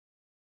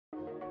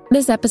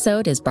This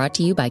episode is brought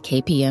to you by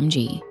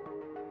KPMG.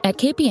 At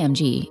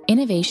KPMG,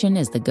 innovation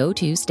is the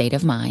go-to state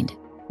of mind.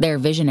 Their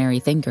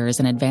visionary thinkers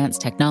and advanced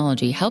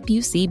technology help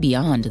you see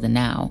beyond the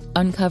now,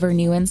 uncover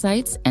new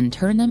insights, and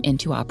turn them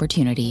into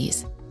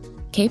opportunities.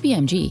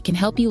 KPMG can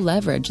help you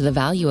leverage the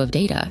value of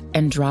data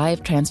and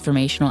drive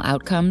transformational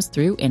outcomes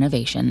through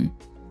innovation.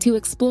 To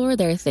explore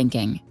their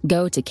thinking,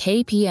 go to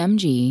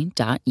kpmg.us.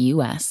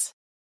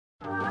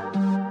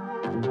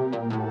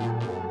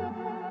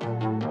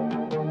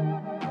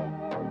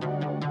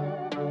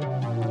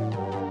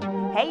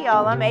 Hey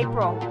y'all, I'm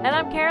April. And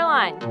I'm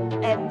Caroline.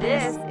 And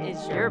this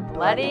is your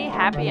Bloody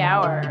Happy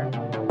Hour.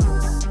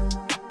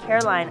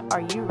 Caroline, are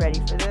you ready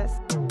for this?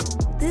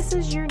 This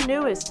is your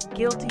newest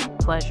guilty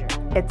pleasure.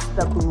 It's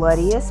the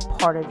bloodiest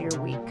part of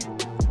your week.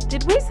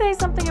 Did we say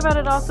something about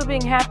it also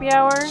being happy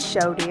hour?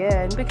 Show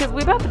did. Because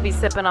we about to be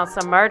sipping on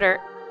some murder.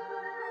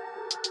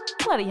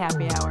 Bloody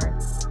Happy Hour.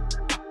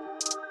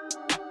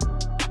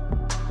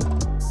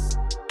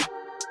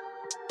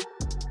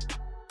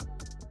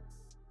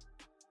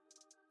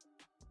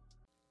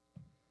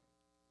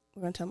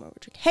 We're going to tell them what we're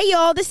drinking. Hey,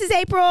 y'all, this is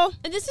April.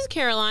 And this is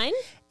Caroline.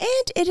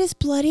 And it is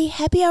bloody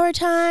happy hour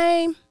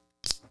time.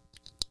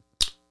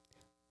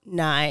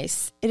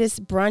 Nice. It is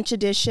brunch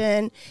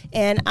edition.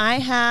 And I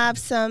have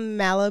some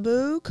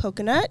Malibu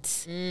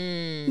coconuts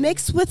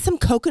mixed with some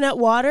coconut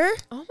water.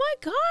 Oh, my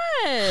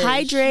gosh.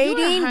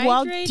 Hydrating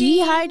while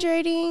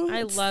dehydrating.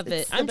 I love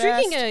it. I'm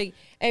drinking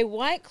a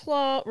White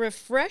Claw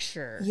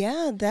refresher.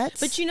 Yeah, that's...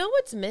 But you know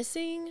what's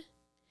missing?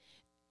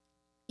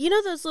 You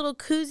know those little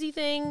koozie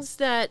things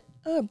that...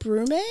 A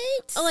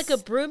brewmate? Like a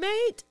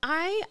brewmate?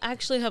 I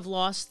actually have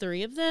lost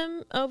 3 of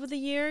them over the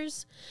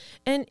years,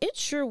 and it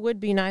sure would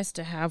be nice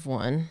to have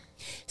one.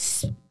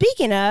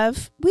 Speaking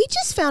of, we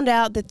just found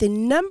out that the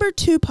number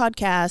 2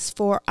 podcast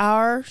for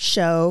our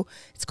show,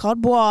 it's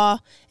called Bois,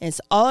 and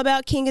it's all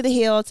about King of the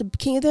Hill. It's a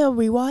King of the Hill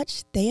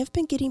rewatch. They have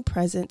been getting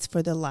presents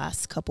for the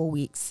last couple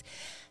weeks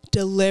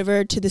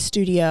delivered to the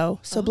studio.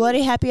 So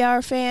Bloody Happy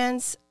Hour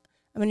fans,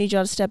 I'm going to need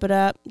y'all to step it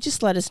up.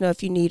 Just let us know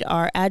if you need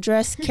our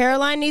address.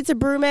 Caroline needs a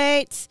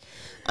brewmate.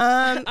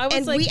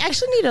 And we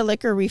actually need a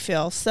liquor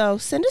refill. So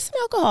send us some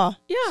alcohol.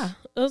 Yeah.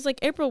 I was like,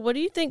 April, what do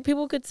you think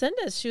people could send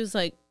us? She was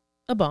like,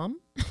 a bomb.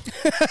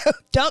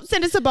 Don't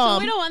send us a bomb.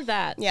 So we don't want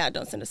that. Yeah,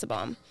 don't send us a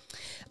bomb.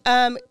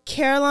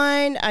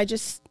 Caroline,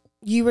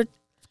 you were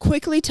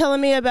quickly telling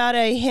me about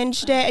a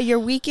Hinge day, your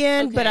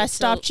weekend, Okay, but I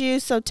stopped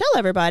you. So tell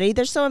everybody.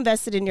 They're so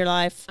invested in your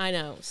life. I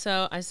know.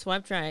 So I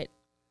swiped right.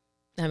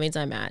 That means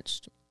I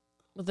matched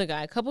with a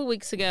guy a couple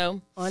weeks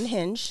ago. On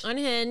Hinge.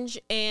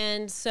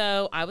 And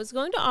so I was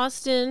going to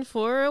Austin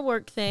for a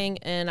work thing,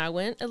 and I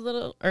went a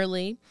little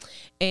early,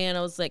 and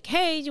I was like,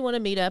 hey, do you want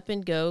to meet up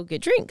and go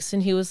get drinks?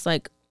 And he was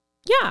like,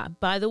 yeah,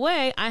 by the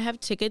way, I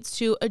have tickets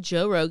to a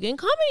Joe Rogan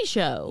comedy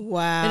show.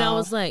 Wow. And I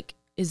was like,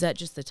 is that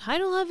just the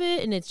title of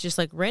it? And it's just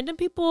like random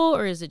people,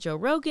 or is it Joe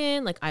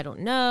Rogan? Like, I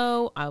don't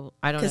know. I don't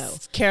know.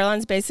 Because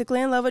Caroline's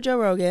basically in love with Joe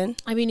Rogan.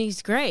 I mean,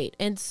 he's great.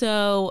 And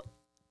so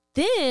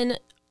then...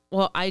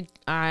 Well, I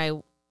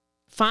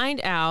find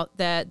out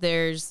that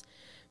there's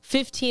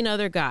 15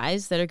 other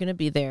guys that are going to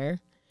be there.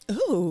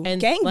 Ooh,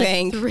 and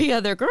gangbang. Like 3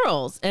 other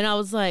girls. And I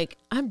was like,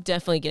 I'm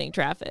definitely getting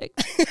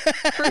trafficked.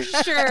 For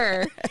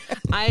sure.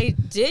 I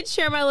did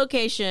share my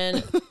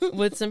location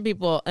with some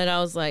people, and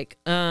I was like,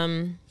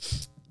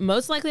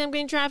 most likely I'm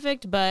getting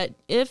trafficked, but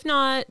if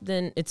not,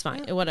 then it's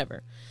fine.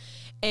 Whatever.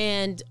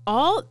 And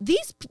all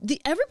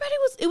everybody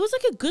it was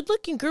like a good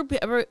looking group.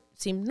 Everyone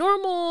seemed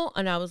normal.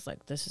 And I was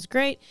like, this is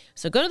great.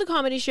 So go to the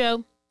comedy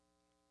show,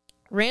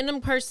 random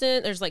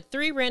person. There's like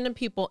 3 random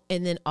people.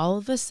 And then all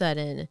of a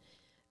sudden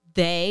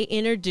they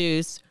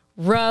introduce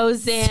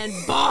Roseanne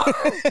Barr.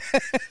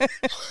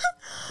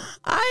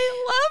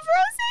 I love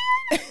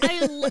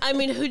Roseanne. I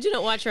mean, who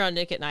didn't watch her on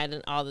Nick at Night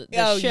and all the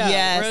show?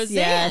 Yes, Roseanne.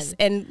 yes.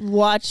 And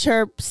watch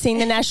her sing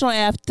the national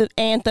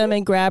anthem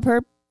and grab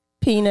her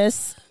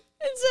penis.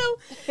 And so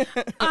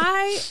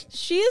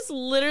she is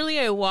literally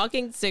a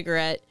walking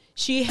cigarette.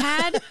 She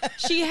had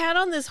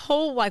on this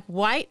whole like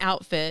white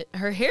outfit.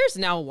 Her hair's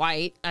now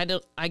white.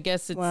 I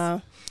guess it's,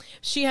 wow.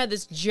 She had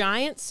this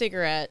giant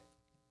cigarette.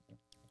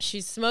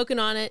 She's smoking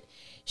on it.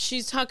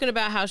 She's talking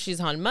about how she's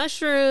on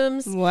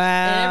mushrooms. Wow.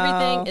 And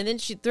everything. And then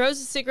she throws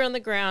the cigarette on the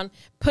ground,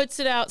 puts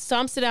it out,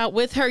 stomps it out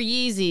with her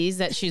Yeezys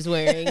that she's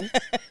wearing.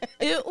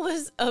 It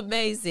was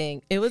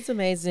amazing. It was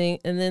amazing.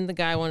 And then the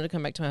guy wanted to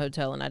come back to my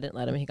hotel, and I didn't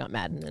let him. He got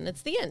mad, and then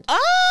it's the end.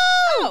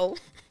 Oh!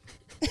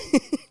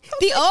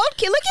 The old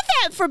kid. Look at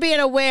that for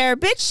being aware.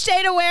 Bitch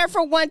stayed aware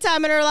for one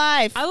time in her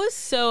life. I was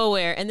so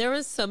aware, and there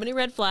was so many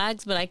red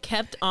flags, but I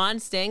kept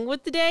on staying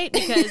with the date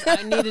because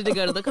I needed to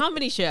go to the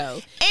comedy show.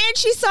 And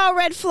she saw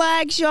red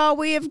flags, y'all.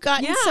 We have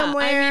gotten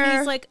somewhere. I mean,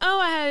 he's like, oh,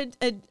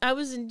 I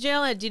was in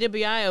jail. I had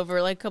DWI over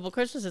like a couple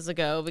Christmases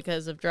ago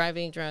because of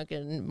driving drunk,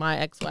 and my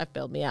ex-wife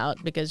bailed me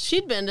out because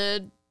she'd been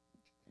to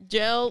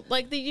jail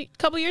like the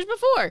couple years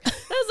before. I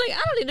was like,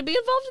 I don't need to be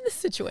involved in this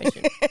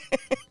situation.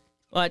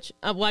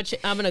 I'm going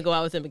to go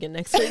out with him again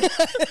next week.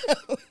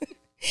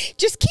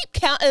 Just keep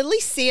count. At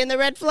least seeing the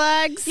red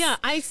flags. Yeah,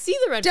 I see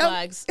the red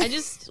flags. I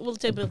just will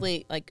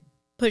typically like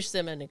push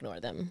them and ignore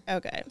them.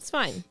 Okay. It's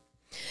fine.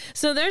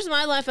 So there's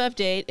my life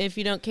update. If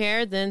you don't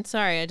care, then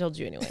sorry, I told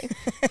you anyway.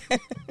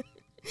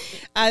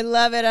 I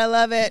love it. I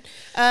love it.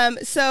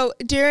 So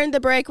during the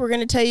break, we're going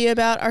to tell you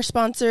about our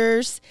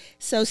sponsors.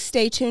 So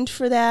stay tuned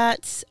for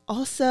that.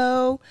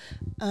 Also,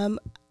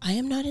 I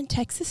am not in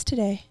Texas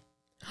today.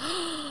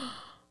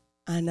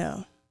 I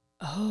know.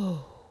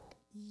 Oh.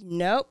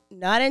 Nope,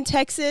 not in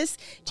Texas.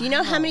 Do you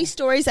know how many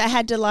stories I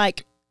had to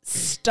like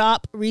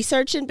stop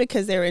researching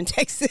because they were in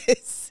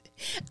Texas?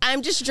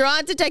 I'm just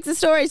drawn to Texas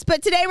stories.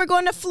 But today we're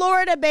going to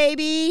Florida,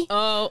 baby.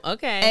 Oh,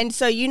 okay. And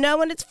so you know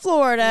when it's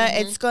Florida,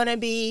 it's going to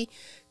be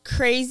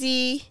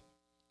crazy,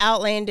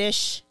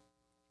 outlandish,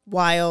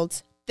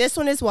 wild. This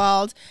one is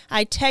wild.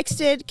 I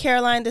texted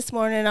Caroline this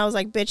morning and I was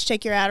like, bitch,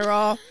 take your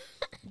Adderall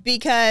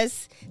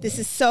because this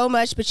is so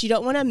much, but you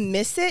don't want to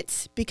miss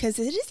it because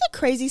it is a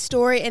crazy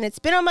story and it's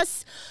been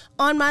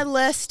on my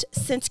list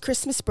since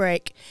Christmas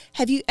break.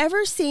 Have you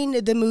ever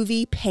seen the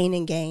movie Pain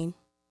and Gain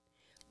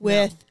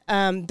with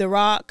The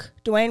Rock,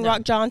 Dwayne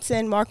Rock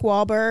Johnson, Mark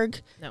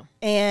Wahlberg,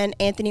 and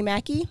Anthony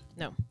Mackie?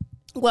 No.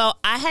 Well,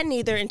 I hadn't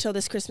either until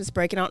this Christmas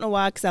break. I don't know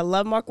why, because I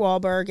love Mark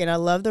Wahlberg and I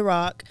love The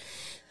Rock.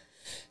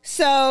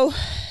 So,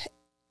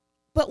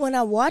 but when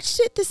I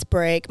watched it this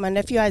break, my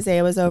nephew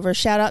Isaiah was over.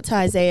 Shout out to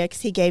Isaiah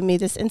because he gave me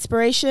this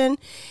inspiration.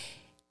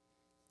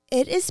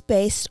 It is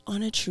based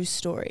on a true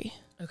story.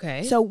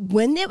 Okay. So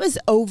when it was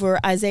over,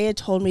 Isaiah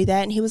told me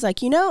that, and he was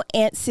like, you know,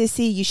 Aunt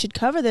Sissy, you should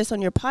cover this on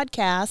your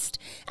podcast.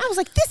 And I was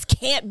like, this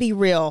can't be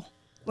real.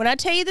 When I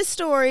tell you the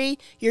story,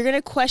 you're going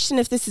to question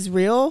if this is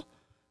real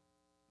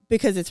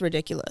because it's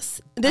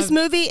ridiculous. This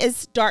movie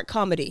is dark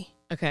comedy.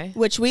 Okay.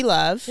 Which we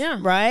love. Yeah.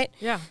 Right?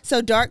 Yeah.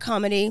 So dark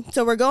comedy.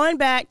 So we're going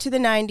back to the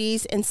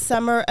 90s and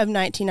summer of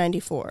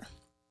 1994.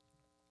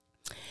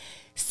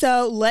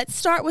 So let's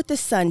start with the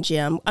Sun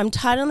Gym. I'm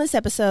titling this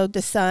episode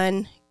The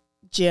Sun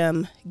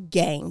Gym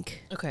Gang.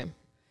 Okay.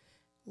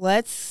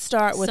 Let's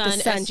start with the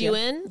Sun Gym.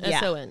 S-U-N?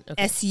 S-O-N.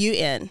 Okay.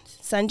 S-U-N.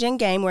 Sun Gym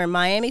Gang. We're in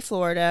Miami,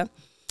 Florida.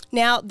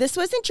 Now, this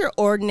wasn't your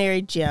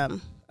ordinary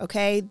gym,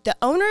 okay? The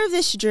owner of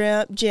this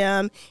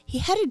gym, he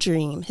had a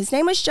dream. His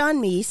name was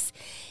John Meese.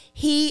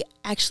 He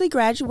actually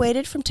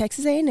graduated from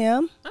Texas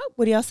A&M. Oh.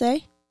 What do y'all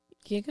say?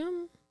 Gig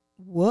 'em?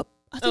 Whoop.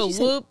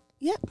 Whoop.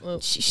 Yep.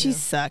 Whoop. She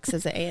sucks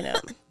as an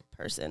A&M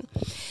person.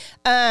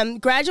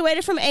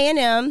 Graduated from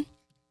A&M,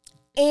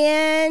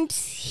 and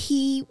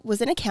he was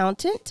an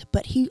accountant,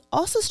 but he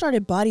also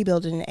started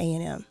bodybuilding at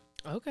A&M.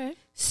 Okay.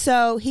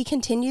 So he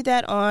continued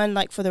that on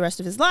like for the rest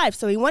of his life.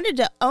 So he wanted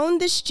to own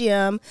this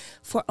gym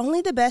for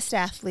only the best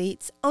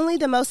athletes, only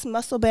the most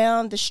muscle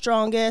bound, the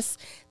strongest,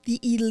 the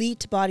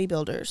elite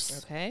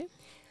bodybuilders. Okay.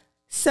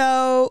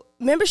 So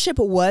membership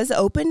was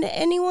open to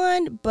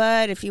anyone,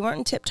 but if you weren't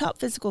in tip-top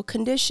physical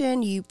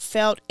condition, you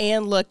felt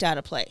and looked out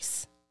of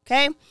place.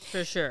 Okay?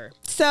 For sure.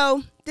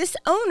 So this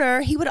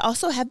owner, he would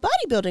also have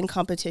bodybuilding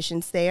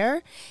competitions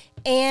there.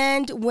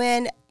 And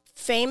when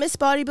famous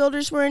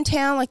bodybuilders were in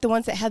town, like the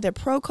ones that had their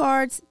pro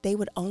cards, they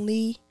would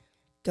only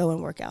go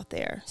and work out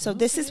there. So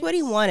this is what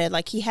he wanted.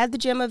 Like he had the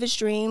gym of his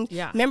dreams.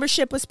 Yeah.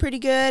 Membership was pretty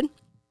good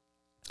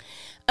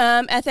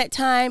at that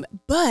time.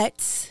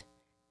 But,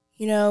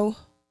 you know,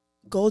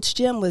 Gold's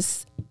Gym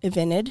was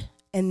invented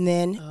and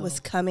then was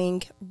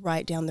coming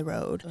right down the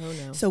road. Oh,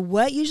 no. So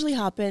what usually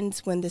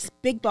happens when this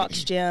big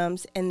box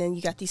gyms and then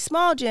you got these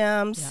small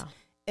gyms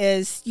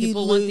is you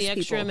people lose want the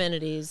extra people.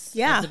 amenities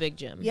of the big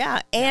gym.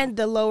 Yeah, and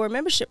the lower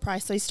membership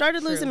price. So he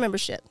started losing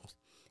membership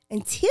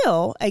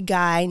until a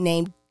guy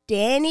named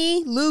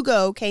Danny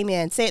Lugo came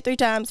in. Say it 3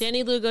 times.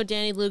 Danny Lugo,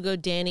 Danny Lugo,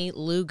 Danny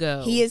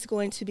Lugo. He is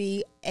going to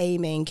be a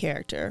main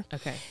character.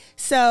 Okay.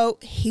 So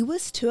he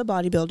was a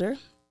bodybuilder.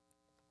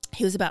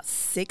 He was about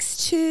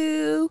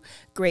 6'2",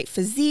 great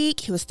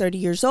physique. He was 30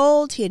 years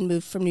old. He had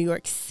moved from New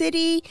York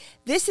City.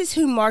 This is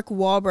who Mark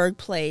Wahlberg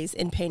plays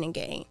in Pain and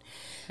Gain.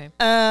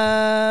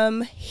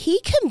 Okay.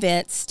 He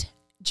convinced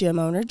gym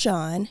owner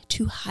John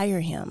to hire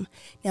him.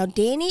 Now,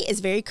 Danny is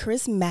very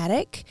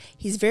charismatic.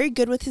 He's very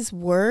good with his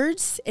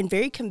words and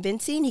very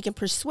convincing. He can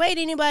persuade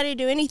anybody to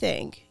do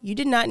anything. You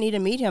did not need to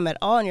meet him at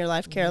all in your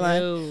life, Caroline.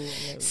 No.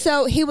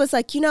 So he was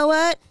like, you know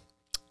what?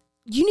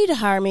 You need to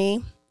hire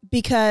me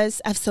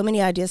because I have so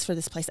many ideas for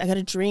this place. I got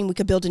a dream. We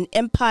could build an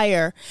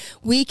empire.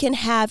 We can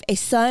have a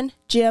Sun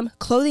Gym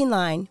clothing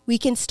line. We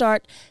can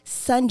start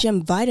Sun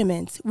Gym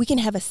vitamins. We can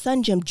have a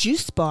Sun Gym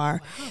juice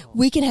bar. Wow.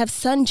 We can have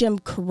Sun Gym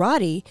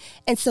karate.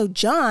 And so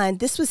John,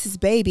 this was his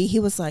baby. He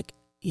was like,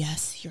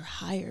 yes, you're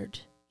hired.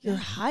 You're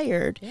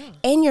hired. Yeah.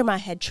 And you're my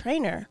head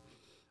trainer.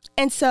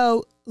 And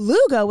so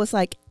Lugo was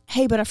like,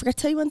 hey, but I forgot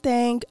to tell you one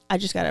thing. I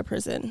just got out of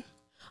prison.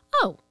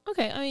 Oh,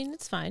 okay. I mean,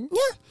 it's fine.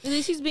 Yeah. At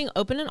least he's being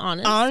open and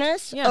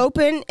honest.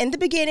 Open in the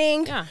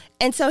beginning. Yeah.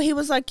 And so he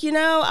was like, you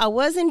know, I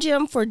was in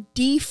jail for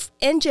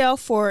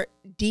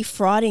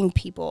defrauding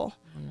people.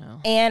 Oh,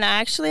 no. And I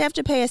actually have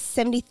to pay a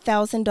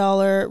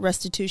 $70,000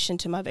 restitution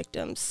to my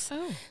victims.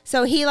 Oh.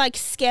 So he like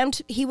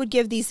scammed, he would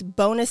give these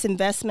bonus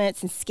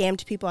investments and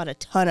scammed people out a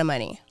ton of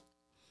money.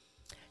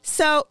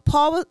 So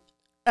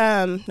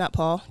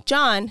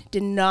John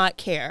did not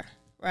care,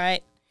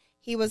 right?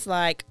 He was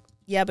like,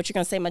 yeah, but you're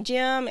going to save my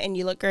gym, and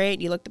you look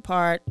great, you look the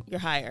part, you're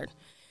hired.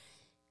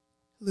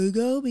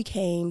 Lugo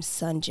became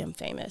Sun Gym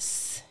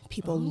famous.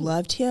 People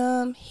loved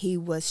him. He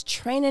was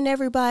training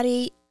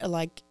everybody,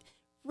 like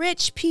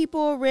rich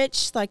people,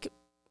 like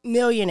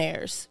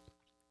millionaires.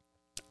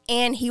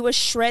 And he was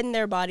shredding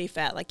their body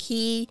fat. Like,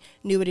 he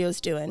knew what he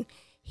was doing.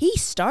 He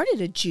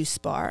started a juice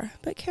bar.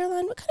 But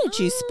Caroline, what kind of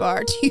juice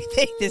bar do you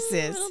think this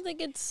is? I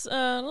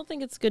don't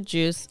think it's good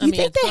juice. You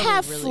think they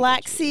have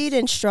flaxseed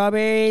and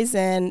strawberries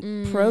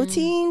and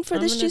protein for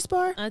this juice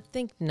bar? I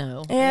think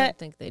no. I don't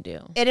think they do.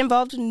 It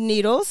involved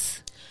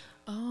needles.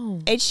 Oh.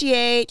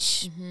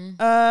 HGH,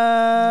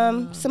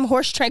 some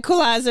horse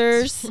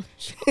tranquilizers.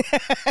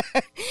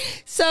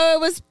 So it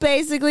was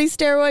basically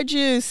steroid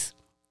juice.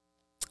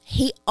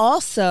 He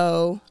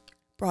also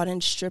brought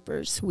in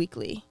strippers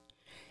weekly.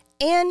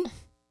 And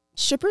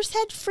strippers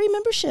had free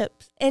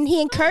memberships. And he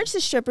encouraged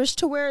the strippers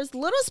to wear as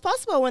little as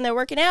possible when they're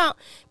working out,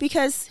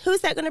 because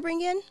who's that going to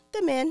bring in?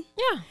 The men.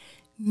 Yeah.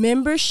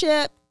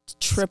 Membership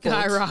tripled.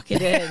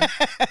 Skyrocketed.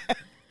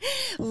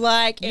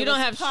 Like, you don't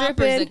have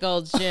strippers at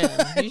Gold's Gym.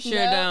 You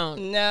sure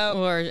don't. No.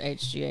 Or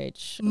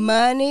HGH.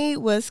 Money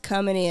was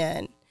coming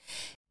in.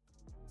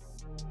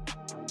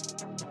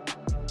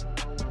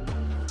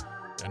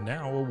 And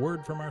now a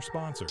word from our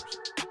sponsors.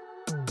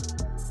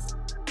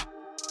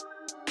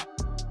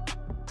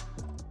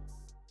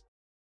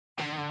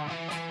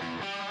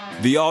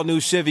 The all-new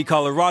Chevy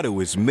Colorado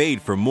is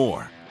made for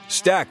more.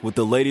 Stacked with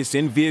the latest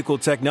in-vehicle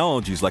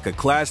technologies like a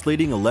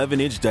class-leading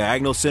 11-inch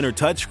diagonal center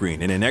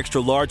touchscreen and an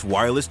extra-large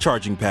wireless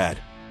charging pad.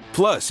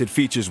 Plus, it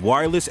features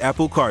wireless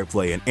Apple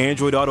CarPlay and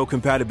Android Auto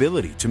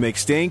compatibility to make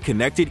staying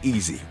connected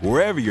easy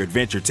wherever your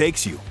adventure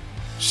takes you.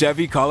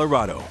 Chevy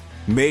Colorado,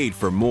 made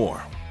for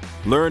more.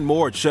 Learn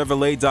more at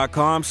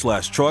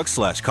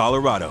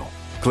Chevrolet.com/truck/Colorado.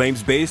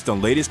 Claims based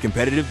on latest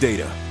competitive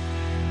data.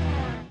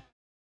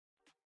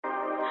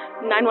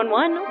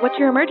 911, what's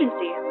your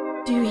emergency?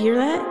 Do you hear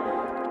that?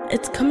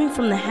 It's coming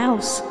from the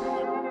house.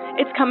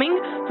 It's coming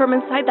from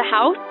inside the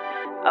house?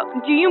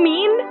 Do you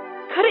mean?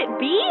 Could it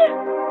be?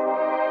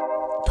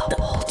 The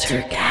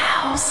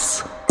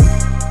Poltergeist.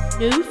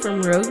 New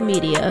from Rogue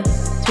Media.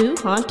 Two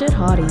haunted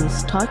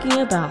hotties talking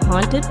about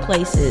haunted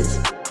places.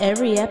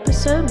 Every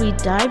episode we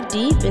dive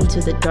deep into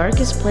the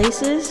darkest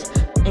places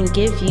and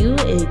give you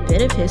a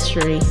bit of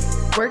history.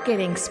 We're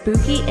getting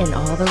spooky in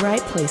all the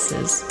right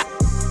places.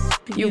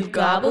 You've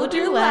gobbled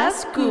your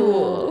last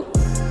ghoul.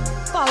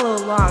 Follow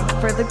along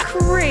for the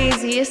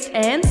craziest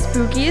and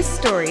spookiest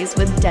stories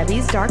with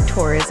Debbie's Dark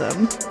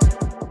Tourism.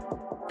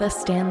 The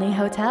Stanley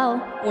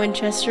Hotel,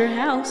 Winchester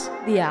House,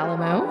 The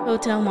Alamo,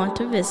 Hotel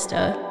Monte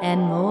Vista,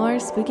 and more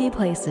spooky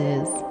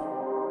places.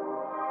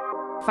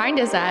 Find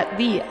us at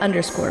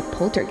 _Poltergals.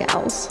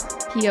 POLTERGALS.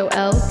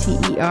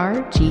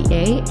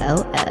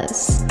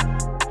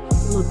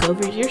 Look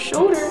over your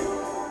shoulder.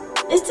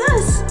 It's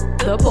us,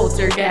 the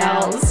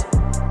Poltergals.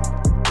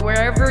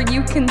 Wherever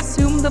you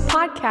consume the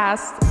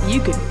podcast,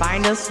 you can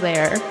find us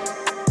there.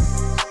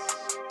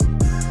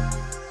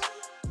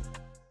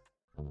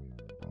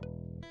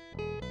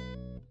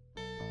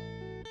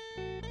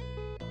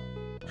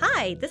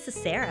 Hi, this is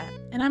Sarah.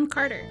 And I'm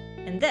Carter.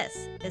 And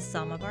this is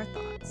Some of Our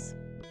Thoughts.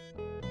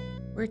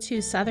 We're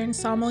two Southern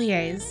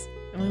sommeliers,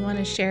 and we want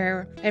to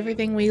share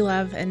everything we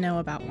love and know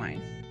about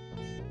wine.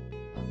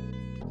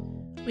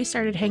 We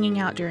started hanging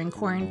out during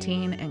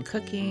quarantine and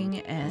cooking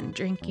and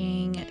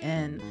drinking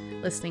and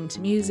listening to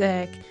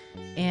music,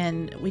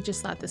 and we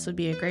just thought this would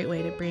be a great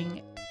way to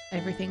bring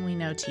everything we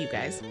know to you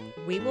guys.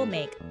 We will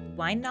make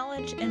wine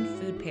knowledge and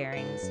food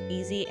pairings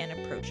easy and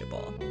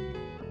approachable.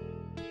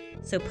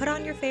 So put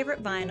on your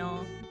favorite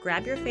vinyl,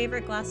 grab your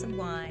favorite glass of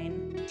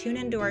wine, tune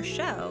into our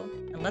show,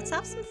 and let's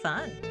have some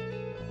fun.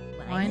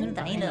 Wine and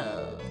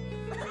vinyl.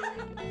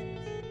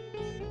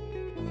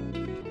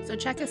 So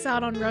check us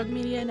out on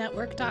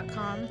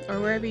roguemedianetwork.com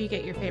or wherever you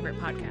get your favorite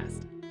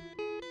podcast.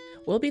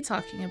 We'll be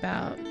talking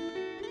about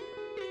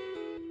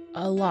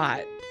a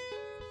lot.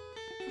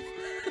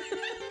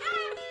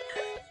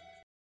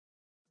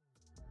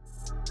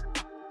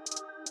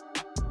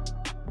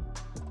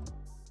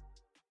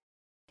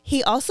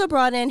 He also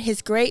brought in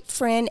his great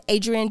friend,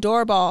 Adrian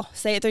Doorball.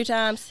 Say it 3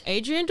 times.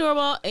 Adrian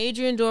Doorball,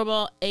 Adrian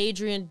Doorball,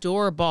 Adrian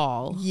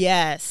Doorball.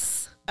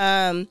 Yes.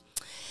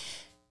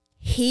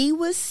 He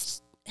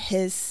was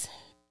his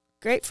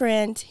great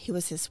friend. He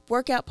was his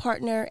workout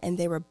partner, and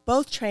they were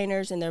both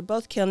trainers, and they're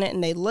both killing it,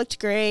 and they looked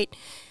great.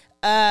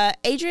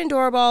 Adrian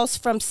Doorball's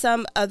from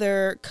some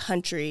other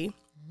country,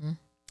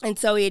 and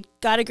so he had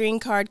got a green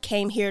card,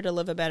 came here to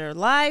live a better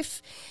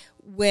life.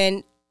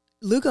 When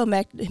Lugo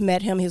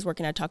met him, he was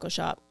working at a taco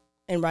shop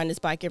and riding his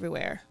bike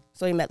everywhere.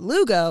 So he met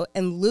Lugo,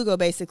 and Lugo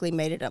basically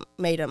made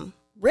him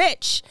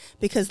rich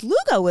because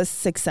Lugo was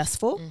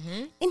successful,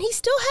 and he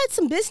still had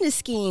some business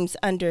schemes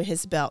under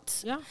his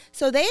belt. Yeah.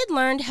 So they had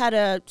learned how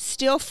to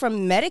steal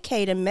from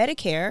Medicaid and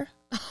Medicare.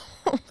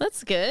 Oh,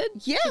 that's good.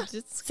 Yeah.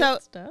 It's so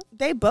good stuff.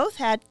 they both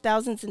had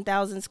thousands and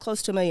thousands,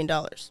 close to $1 million.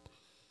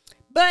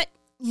 But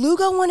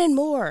Lugo wanted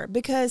more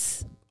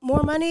because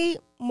more money,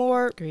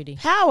 more Greedy.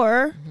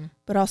 power,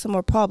 but also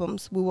more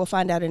problems. We will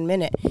find out in a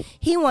minute.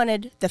 He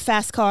wanted the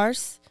fast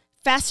cars,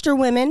 faster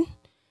women,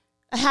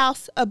 a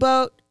house, a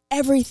boat,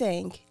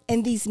 everything.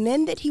 And these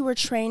men that he was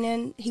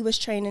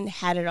training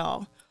had it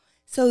all.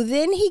 So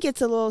then he gets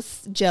a little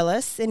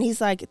jealous and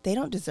he's like, they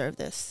don't deserve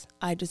this.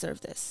 I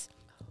deserve this.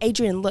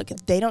 Adrian, look,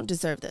 they don't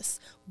deserve this.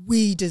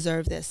 We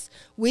deserve this.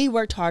 We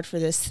worked hard for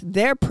this.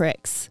 They're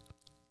pricks.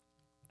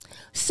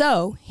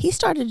 So he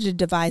started to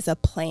devise a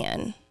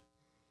plan.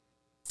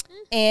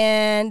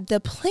 And the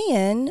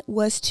plan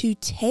was to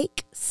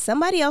take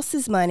somebody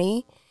else's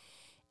money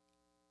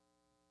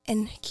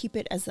and keep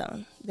it as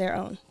their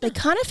own. They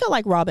kind of felt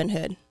like Robin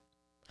Hood.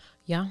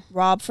 Yeah.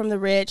 Rob from the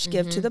rich,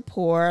 give to the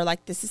poor.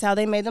 Like, this is how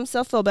they made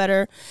themselves feel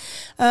better.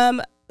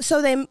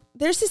 So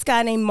there's this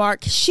guy named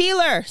Mark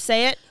Sheeler.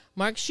 Say it.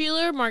 Mark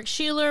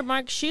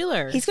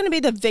Sheeler. He's going to be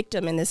the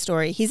victim in this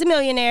story. He's a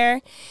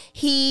millionaire.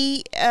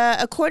 He,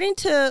 according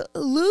to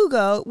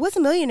Lugo, was a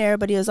millionaire,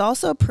 but he was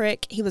also a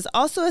prick. He was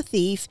also a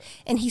thief,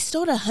 and he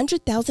stole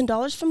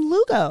 $100,000 from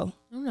Lugo.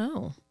 Oh,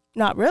 no.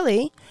 Not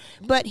really,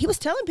 but he was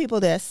telling people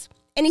this.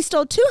 And he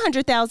stole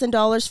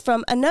 $200,000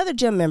 from another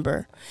gym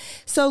member.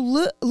 So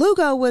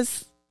Lugo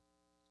was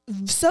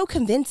so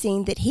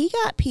convincing that he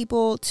got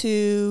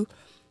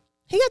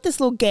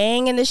this little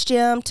gang in this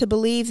gym to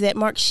believe that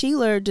Mark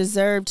Sheeler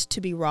deserved to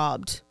be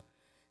robbed.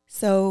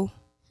 So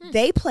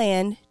they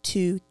planned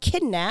to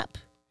kidnap,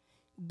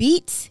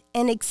 beat,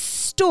 and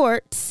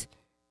extort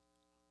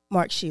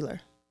Mark Sheeler.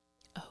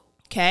 Oh.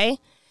 Okay?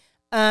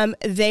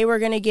 They were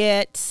going to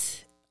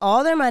get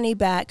all their money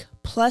back,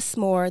 plus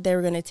more. They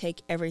were going to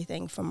take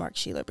everything from Mark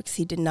Sheeler because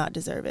he did not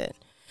deserve it.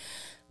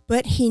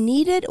 But he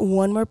needed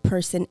one more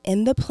person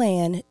in the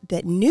plan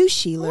that knew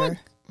Sheeler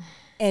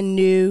and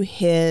knew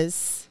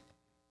his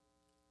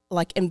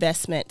like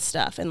investment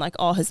stuff and like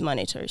all his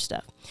monetary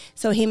stuff.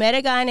 So he met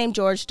a guy named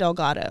George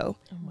Delgado.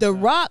 The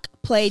Rock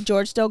played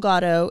George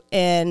Delgado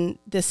in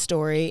this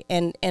story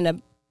and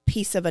a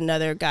piece of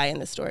another guy in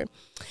the story.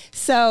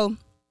 So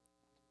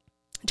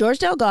George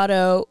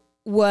Delgado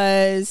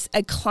was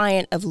a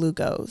client of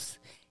Lugo's.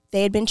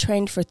 They had been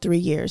trained for 3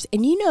 years.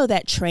 And you know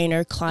that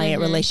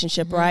trainer-client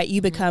relationship, right?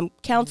 You become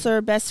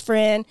counselor, best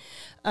friend,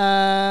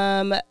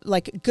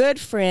 like good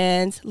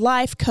friends,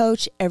 life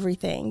coach,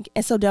 everything.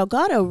 And so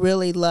Delgado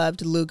really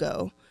loved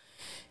Lugo.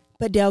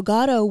 But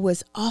Delgado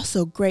was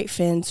also great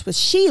friends with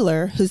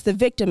Sheeler, who's the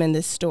victim in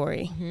this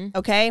story.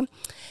 Okay?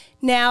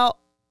 Now,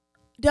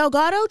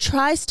 Delgado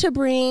tries to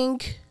bring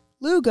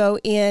Lugo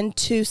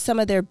into some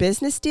of their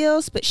business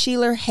deals, but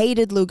Sheeler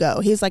hated Lugo.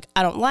 He was like,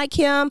 I don't like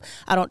him.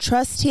 I don't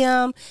trust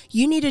him.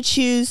 You need to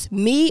choose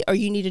me or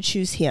you need to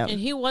choose him.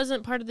 And he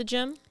wasn't part of the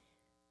gym?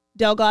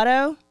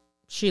 Delgado?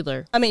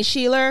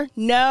 Sheeler.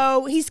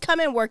 No, he's come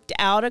and worked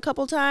out a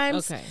couple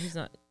times. Okay, he's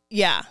not.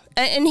 Yeah.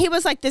 And he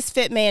was like this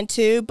fit man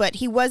too, but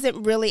he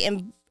wasn't really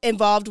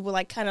involved with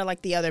like kind of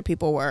like the other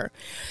people were.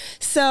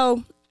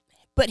 So,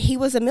 but he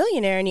was a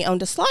millionaire and he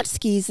owned a slot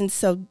skis. And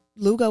so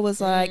Lugo was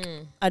like,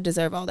 I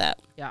deserve all that.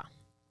 Yeah.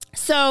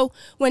 So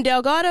when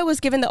Delgado was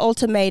given the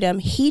ultimatum,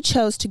 he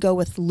chose to go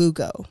with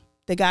Lugo,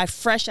 the guy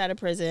fresh out of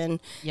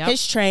prison,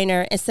 his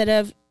trainer, instead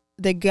of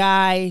the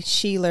guy,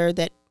 Sheeler,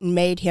 that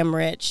made him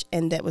rich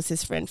and that was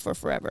his friend for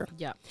forever.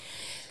 Yeah.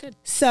 Good.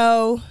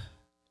 So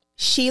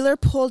Sheeler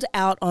pulled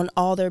out on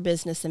all their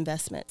business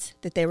investments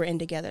that they were in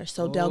together.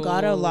 So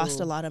Delgado lost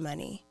a lot of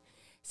money.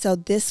 So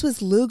this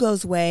was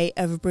Lugo's way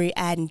of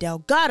adding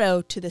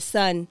Delgado to the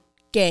Sun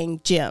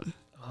Gang Gym.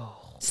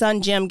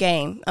 Sun Gym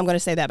Gang. I'm going to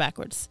say that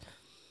backwards.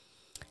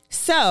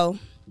 So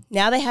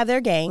now they have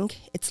their gang.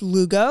 It's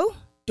Lugo,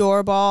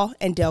 Doorball,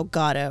 and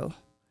Delgado.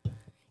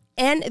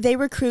 And they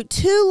recruit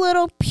two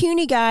little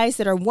puny guys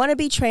that are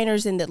wannabe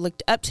trainers and that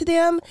looked up to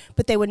them,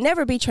 but they would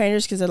never be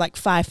trainers because they're like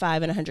 5'5"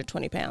 and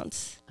 120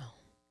 pounds. Oh.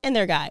 And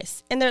they're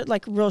guys. And they're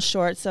like real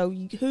short, so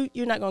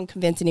you're not going to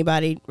convince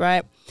anybody,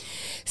 right?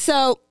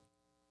 So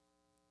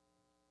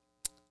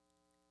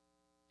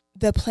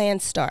the plan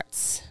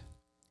starts.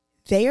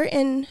 They are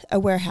in a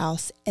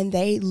warehouse and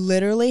they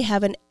literally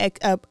have an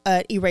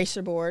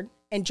eraser board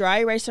and dry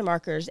eraser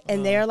markers,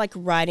 and they're like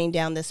writing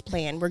down this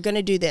plan. We're going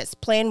to do this.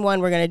 Plan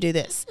 1, we're going to do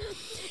this.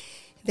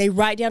 They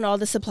write down all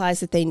the supplies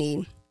that they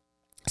need.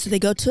 So they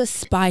go to a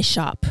spy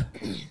shop.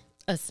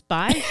 A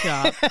spy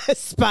shop? A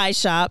spy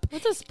shop.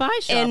 What's a spy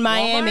shop? In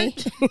Miami.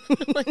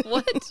 Like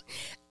what?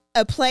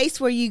 A place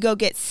where you go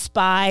get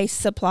spy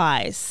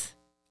supplies.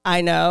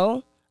 I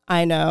know.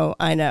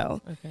 Okay.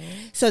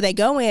 So they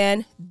go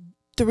in,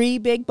 3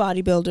 big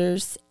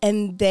bodybuilders,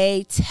 and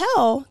they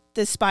tell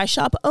the spy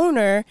shop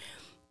owner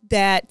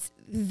that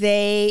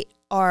they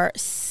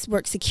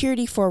work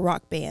security for a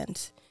rock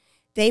band.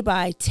 They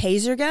buy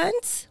taser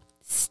guns,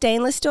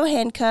 stainless steel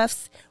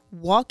handcuffs,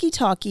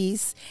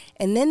 walkie-talkies,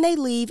 and then they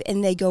leave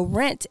and they go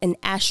rent an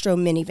Astro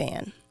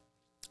minivan.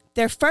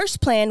 Their first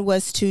plan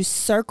was to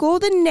circle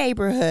the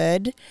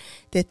neighborhood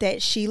that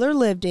Sheeler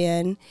lived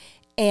in,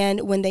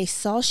 and when they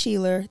saw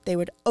Sheeler, they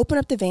would open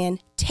up the van,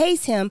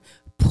 tase him,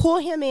 pull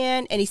him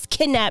in, and he's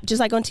kidnapped just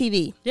like on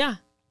TV. Yeah.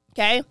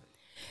 Okay?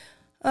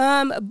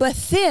 But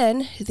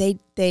then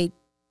they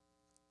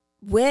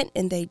went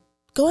and they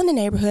go in the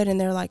neighborhood and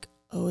they're like,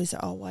 oh, these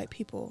are all white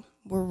people.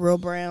 We're real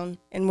brown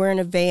and we're in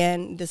a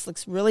van. This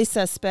looks really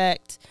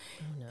suspect.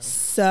 Oh, no.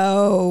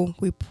 So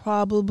we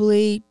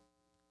probably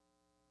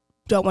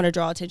don't want to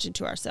draw attention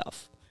to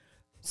ourselves.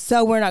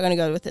 So we're not going to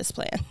go with this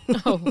plan.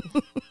 Oh.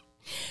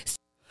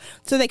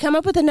 So they come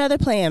up with another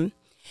plan.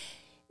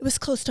 It was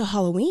close to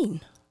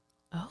Halloween.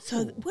 Oh.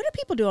 So what do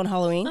people do on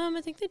Halloween?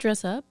 I think they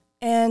dress up.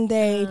 And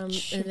they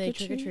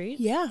trick or treat.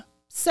 Yeah.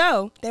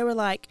 So they were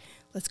like,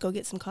 let's go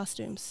get some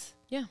costumes.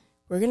 Yeah.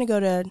 We're going to go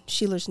to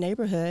Sheila's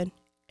neighborhood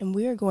and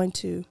we are going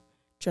to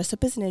dress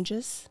up as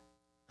ninjas,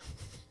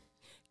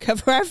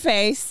 cover our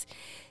face,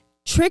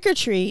 trick or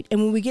treat.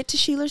 And when we get to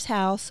Sheila's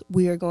house,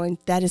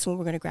 that is when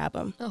we're going to grab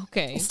them.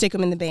 Okay. And stick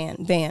them in the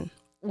van.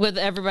 With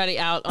everybody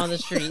out on the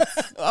streets.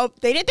 Oh,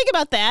 they didn't think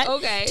about that.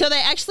 Okay. Until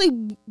they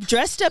actually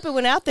dressed up and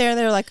went out there and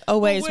they were like, oh,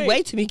 wait, it's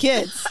way too many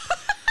kids.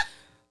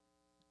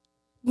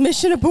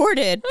 Mission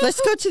aborted.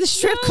 Let's go to the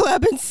strip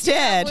club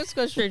instead. Let's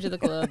go straight to the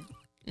club.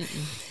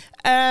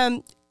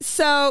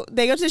 So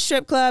they go to the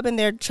strip club and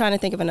they're trying to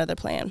think of another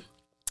plan.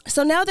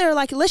 So now they're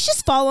like, let's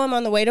just follow him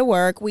on the way to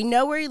work. We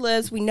know where he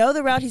lives. We know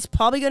the route he's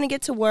probably going to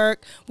get to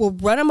work. We'll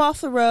run him off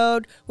the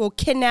road. We'll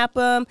kidnap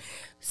him.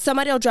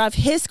 Somebody will drive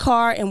his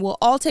car and we'll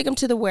all take him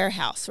to the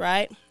warehouse,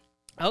 right?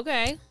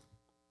 Okay.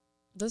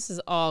 This is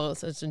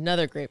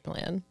another great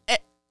plan.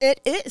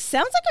 It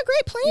sounds like a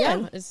great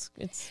plan. Yeah,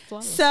 it's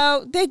flawless.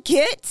 So they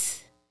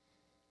get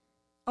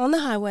on the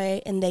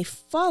highway and they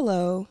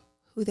follow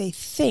who they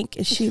think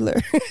is Sheila.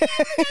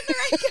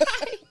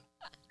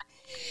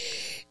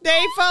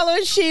 They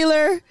follow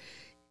Sheila.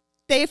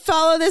 They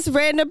follow this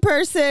random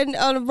person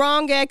on a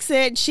wrong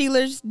exit.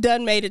 Sheila's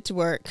done made it to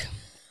work.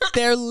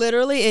 They're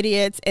literally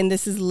idiots, and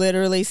this is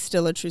literally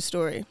still a true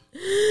story.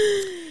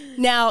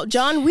 Now,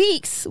 John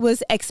Weeks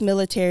was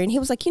ex-military, and he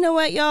was like, you know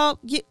what, y'all?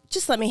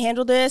 Just let me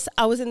handle this.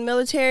 I was in the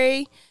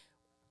military.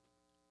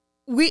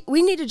 We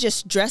need to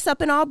just dress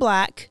up in all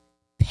black,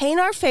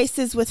 paint our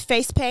faces with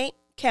face paint,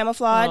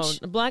 camouflage.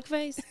 Oh,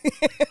 blackface?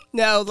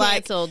 No,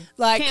 Canceled.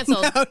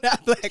 Canceled. No,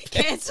 not blackface.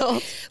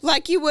 Canceled.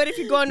 Like you would if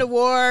you're going to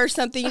war or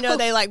something,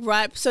 they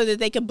write so that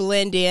they can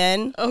blend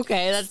in.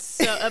 Okay, that's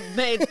so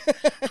amazing.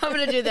 I'm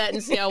going to do that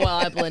and see how well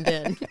I blend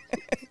in.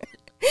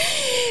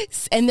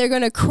 And they're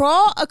going to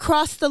crawl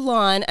across the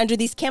lawn under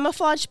these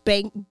camouflage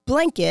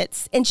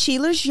blankets in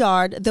Sheila's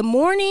yard in the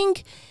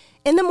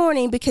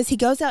morning because he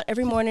goes out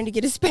every morning to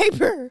get his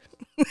paper.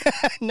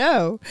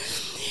 No.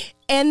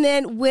 And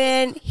then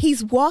when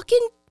he's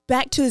walking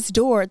back to his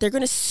door, they're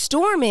going to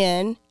storm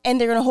in and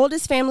they're going to hold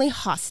his family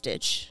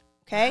hostage.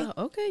 Okay?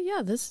 Okay,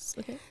 yeah, this is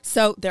okay.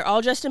 So they're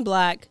all dressed in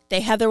black.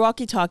 They have their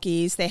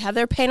walkie-talkies. They have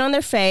their paint on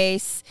their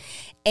face.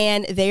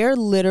 And they are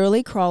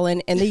literally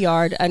crawling in the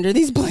yard under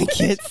these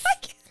blankets.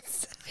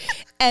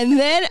 And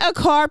then a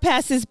car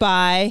passes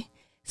by,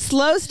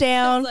 slows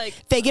down.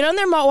 They get on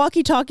their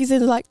walkie-talkies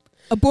and they're like,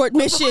 abort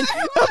mission,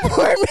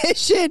 abort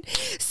mission.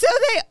 So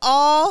they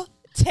all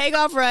take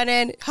off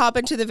running, hop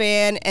into the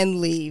van,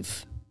 and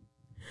leave.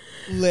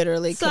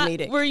 Literally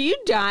comedic. Were you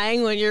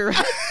dying when you're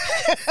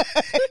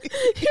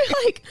You're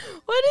like,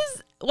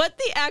 what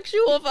the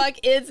actual fuck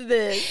is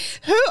this?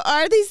 Who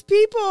are these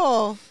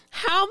people?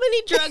 How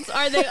many drugs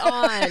are they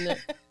on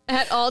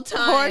at all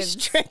times? Horse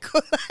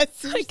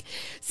tranquilizers. Like,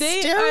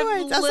 they steroids. Are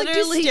I was like,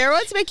 do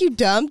steroids make you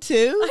dumb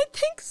too? I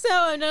think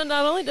so. No,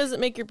 not only does it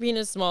make your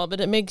penis small, but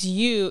it makes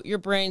your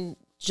brain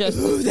just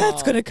Ooh, small.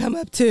 That's going to come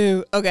up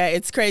too. Okay,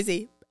 it's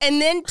crazy. And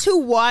then to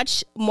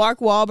watch Mark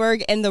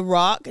Wahlberg and The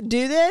Rock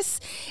do this,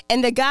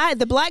 and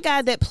the black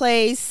guy that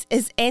plays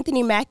is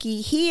Anthony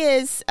Mackie. He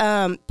is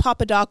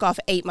Papa Doc off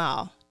 8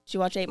 Mile. Did you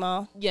watch 8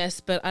 Mile?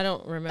 Yes, but I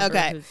don't remember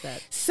who's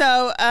that.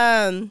 So,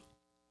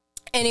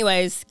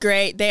 anyways,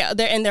 great.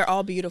 They're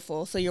all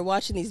beautiful. So you're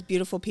watching these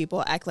beautiful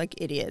people act like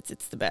idiots.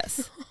 It's the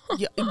best.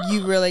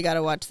 you really got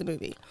to watch the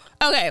movie.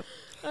 Okay.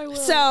 I will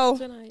so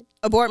tonight.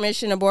 Abort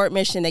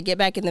mission. They get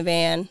back in the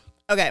van.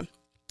 Okay.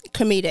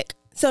 Comedic.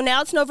 So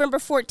now it's November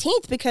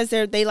 14th because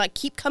they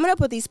keep coming up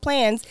with these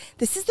plans.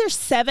 This is their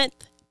 7th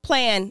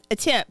plan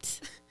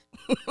attempt.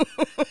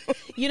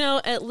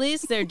 At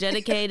least they're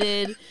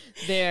dedicated.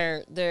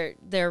 They're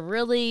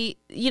really,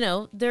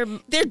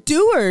 they're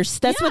doers.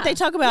 That's what they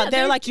talk about. Yeah,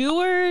 they're like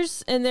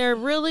doers, and they're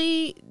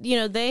really,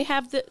 they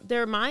have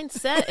their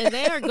mindset, and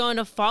they are going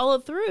to follow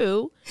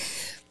through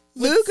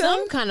with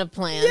some kind of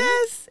plan.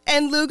 Yes,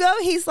 and Lugo,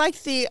 he's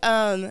like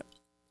the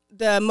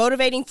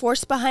motivating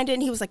force behind it,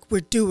 and he was like, we're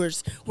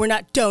doers, we're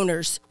not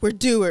donors, we're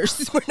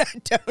doers, we're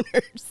not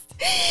donors.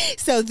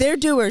 So they're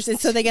doers, and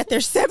so they got their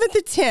 7th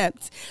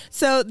attempt.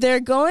 So they're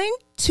going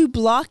to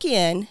block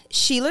in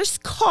Sheila's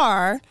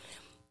car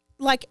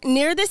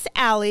near this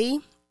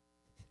alley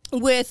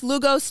with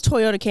Lugo's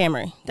Toyota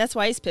Camry. That's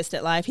why he's pissed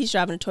at life. He's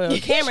driving a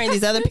Toyota Camry and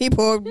these other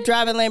people are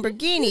driving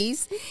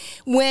Lamborghinis.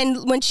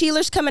 When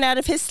Sheila's coming out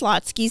of his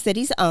slot skis that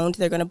he's owned,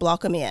 they're going to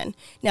block him in.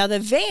 Now, the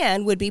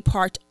van would be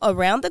parked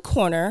around the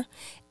corner,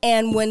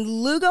 and when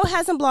Lugo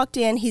has him blocked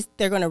in,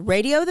 they're going to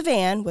radio the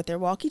van with their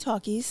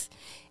walkie-talkies,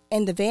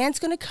 and the van's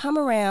going to come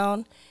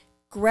around,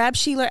 grab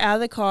Sheila out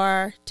of the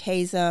car,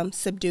 tase him,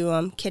 subdue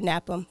him,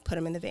 kidnap him, put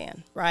him in the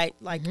van, right?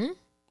 Like,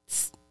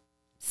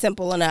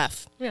 simple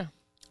enough. Yeah.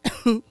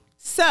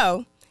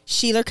 So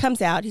Sheila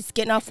comes out. He's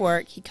getting off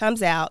work. He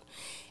comes out,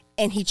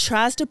 and he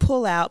tries to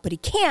pull out, but he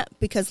can't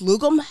because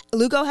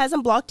Lugo has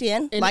him blocked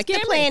in, like the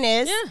plan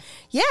is. Yeah.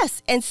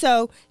 Yes. And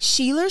so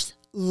Sheila's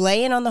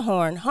laying on the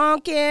horn,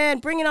 honking,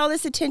 bringing all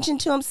this attention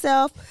to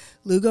himself.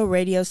 Lugo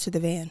radios to the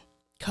van.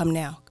 Come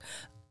now.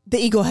 The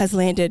eagle has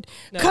landed.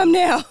 No. Come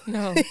now.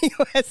 No. The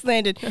eagle has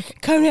landed.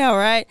 Come now,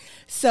 right?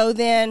 So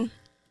then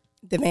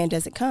the van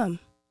doesn't come.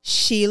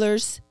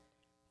 Sheila's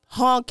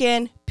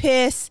honking,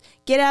 pissed,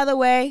 get out of the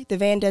way. The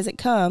van doesn't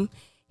come.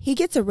 He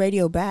gets a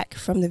radio back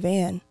from the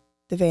van.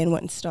 The van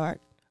wouldn't start.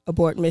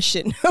 Abort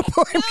mission.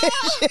 Abort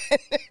mission.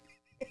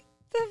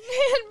 The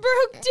van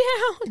broke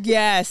down.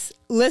 Yes.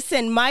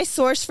 Listen, my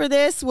source for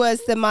this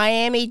was the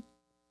Miami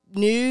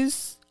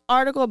News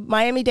article,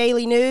 Miami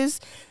Daily News.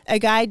 A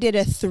guy did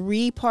a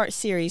 3-part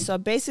series. So I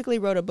basically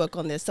wrote a book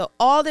on this. So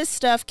all this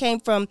stuff came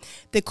from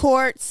the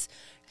courts,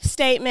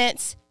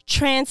 statements,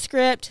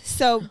 transcript.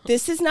 So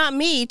this is not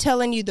me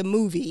telling you the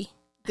movie.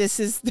 This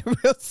is the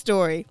real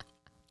story.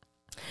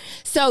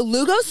 So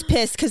Lugo's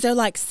pissed because they're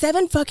like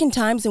 7 fucking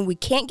times and we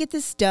can't get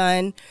this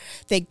done.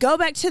 They go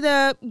back to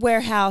the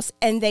warehouse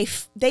and they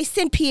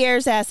send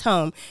Pierre's ass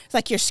home. It's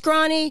like, you're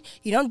scrawny,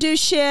 you don't do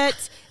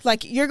shit.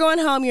 Like, you're going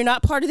home, you're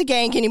not part of the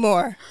gang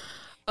anymore.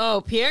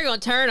 Oh, Pierre gonna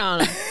turn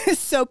on him.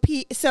 So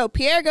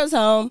Pierre goes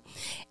home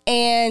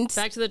and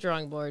back to the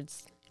drawing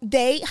boards.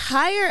 They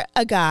hire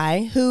a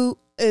guy who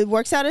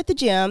works out at the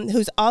gym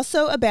who's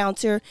also a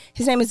bouncer.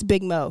 His name is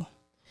Big Mo.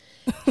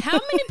 How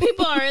many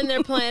people are in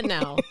their plan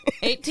now?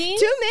 18?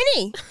 Too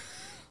many.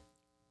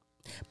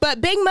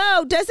 But Big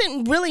Mo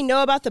doesn't really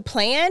know about the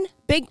plan.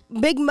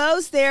 Big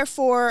Mo's there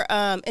for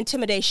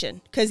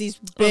intimidation because he's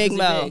Big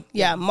Mo. Big.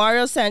 Yeah,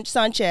 Mario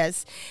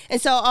Sanchez.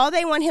 And so all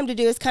they want him to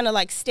do is kind of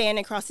like stand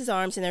and cross his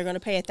arms, and they're going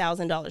to pay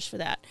 $1,000 for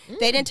that.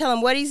 They didn't tell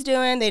him what he's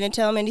doing. They didn't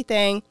tell him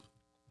anything.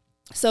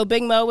 So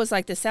Big Mo was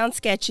like, this sounds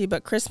sketchy,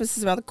 but Christmas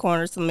is around the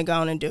corner, so let me go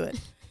on and do it.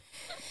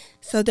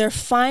 So their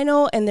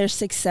final and their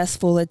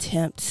successful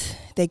attempt,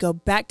 they go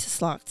back to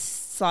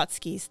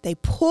Slotsky's. They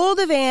pull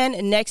the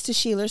van next to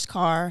Sheila's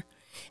car.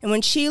 And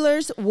when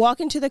Sheila's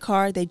walk into the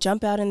car, they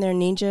jump out in their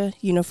ninja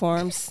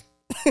uniforms.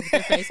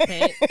 Their face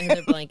paint and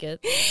their blanket.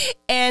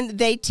 And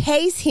they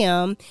tase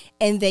him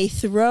and they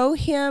throw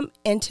him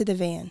into the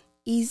van.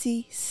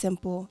 Easy,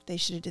 simple. They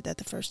should have did that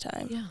the first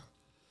time. Yeah.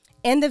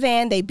 In the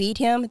van, they beat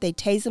him, they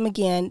tase him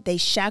again, they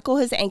shackle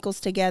his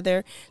ankles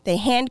together, they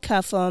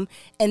handcuff him,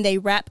 and they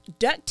wrap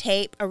duct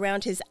tape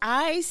around his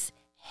eyes,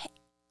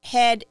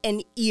 head,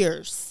 and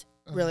ears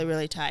really,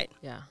 really tight.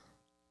 Yeah.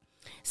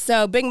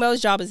 So Big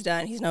Mo's job is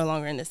done. He's no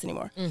longer in this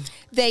anymore.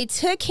 They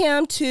took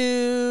him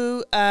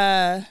to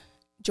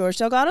George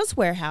Delgado's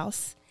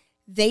warehouse.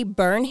 They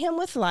burn him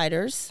with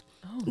lighters.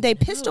 They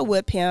pistol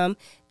whip him.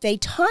 They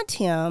taunt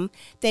him.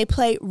 They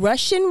play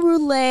Russian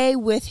roulette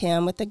with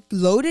him with a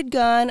loaded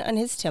gun on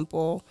his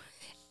temple.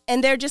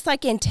 And they're just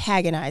like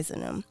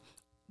antagonizing him.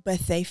 But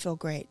they feel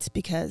great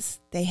because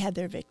they had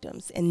their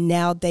victims. And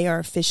now they are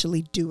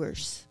officially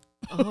doers.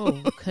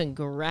 Oh,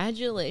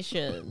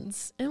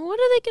 congratulations. And what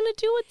are they going to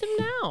do with them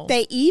now?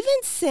 They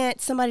even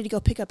sent somebody to go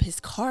pick up his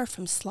car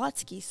from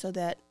Slotsky so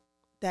that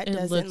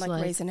doesn't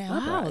like raise an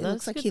eyebrow. Wow, it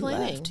looks like good he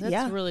planning. left.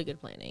 That's really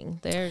good planning.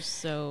 They're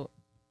so...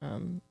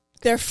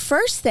 Their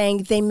first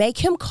thing, they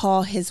make him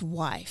call his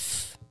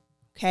wife.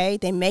 Okay,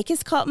 they make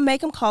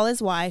him call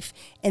his wife,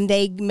 and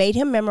they made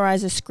him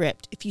memorize a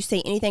script. If you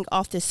say anything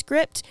off the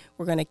script,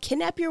 we're going to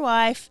kidnap your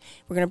wife.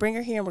 We're going to bring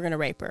her here, and we're going to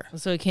rape her.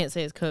 So he can't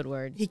say his code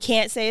word. He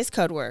can't say his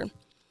code word.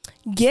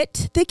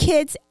 Get the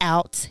kids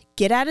out.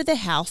 Get out of the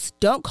house.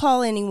 Don't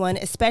call anyone,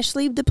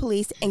 especially the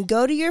police, and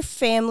go to your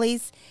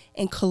families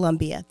in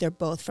Colombia. They're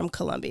both from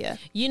Colombia.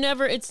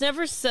 It's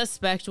never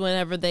suspect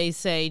whenever they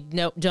say,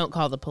 no, don't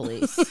call the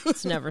police.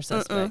 It's never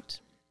suspect.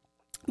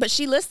 But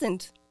she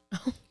listened.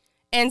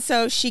 And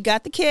so she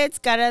got the kids,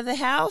 got out of the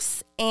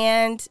house,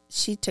 and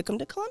she took them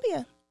to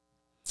Colombia.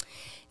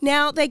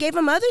 Now, they gave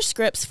him other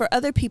scripts for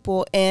other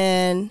people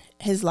in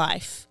his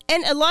life.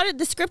 And a lot of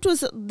the script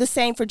was the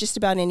same for just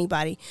about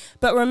anybody.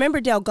 But remember,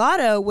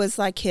 Delgado was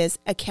like his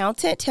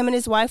accountant. Him and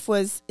his wife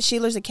was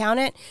Sheila's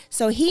accountant.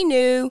 So he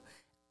knew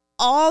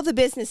all the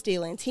business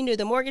dealings. He knew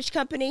the mortgage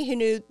company. He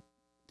knew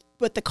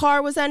what the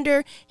car was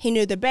under. He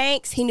knew the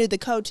banks. He knew the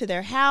code to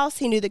their house.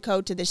 He knew the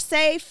code to the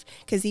safe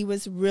because he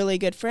was really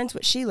good friends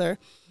with Sheila.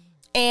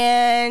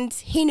 And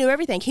he knew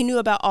everything. He knew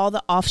about all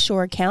the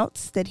offshore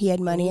accounts that he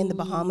had money in the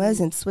Bahamas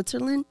and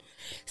Switzerland.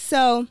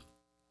 So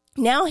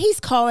now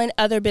he's calling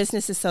other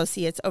business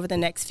associates over the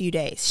next few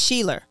days,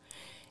 Sheila,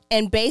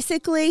 and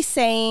basically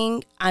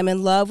saying, I'm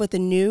in love with a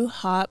new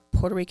hot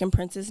Puerto Rican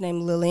princess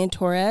named Lillian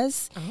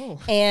Torres.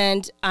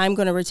 And I'm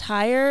going to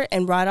retire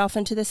and ride off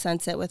into the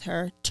sunset with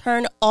her,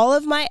 turn all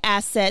of my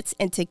assets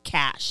into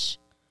cash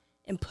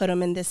and put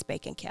them in this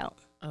bank account.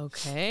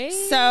 Okay.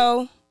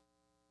 So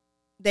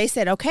they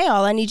said, okay,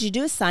 all I need you to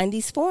do is sign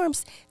these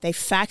forms. They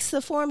faxed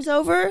the forms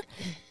over,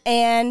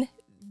 and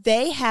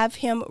they have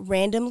him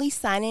randomly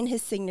signing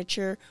his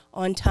signature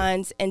on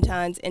tons and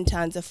tons and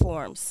tons of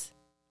forms.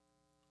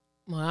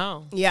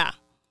 Wow. Yeah.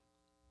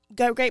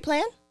 Great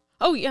plan?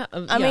 Oh, yeah.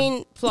 I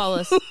mean,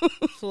 flawless.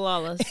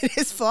 Flawless. It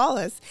is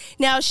flawless.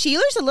 Now,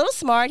 Sheeler's a little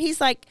smart.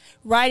 He's like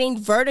writing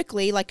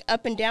vertically, like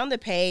up and down the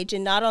page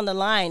and not on the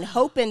line,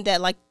 hoping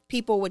that like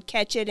people would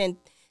catch it and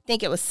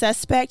think it was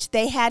suspect.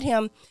 They had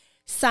him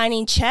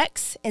signing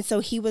checks. And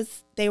so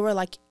they were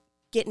like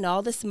getting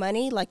all this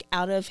money like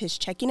out of his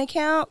checking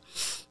account.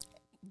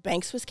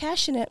 Banks was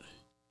cashing it.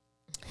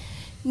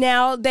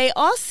 Now, they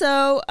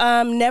also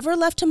never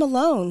left him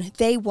alone.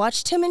 They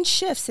watched him in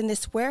shifts in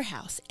this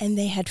warehouse, and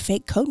they had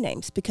fake code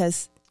names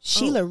because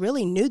Sheila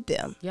really knew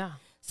them. Yeah.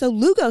 So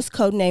Lugo's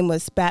code name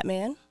was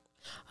Batman.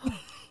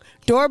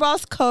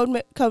 Doorbell's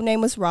code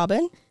name was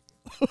Robin.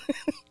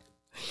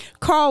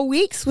 Carl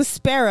Weeks was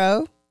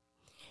Sparrow.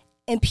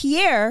 And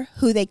Pierre,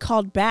 who they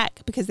called back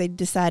because they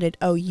decided,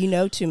 oh, you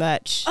know too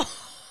much.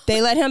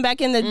 They let him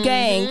back in the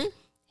gang.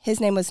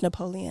 His name was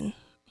Napoleon.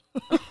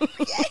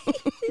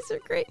 These are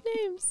great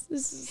names.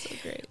 This is so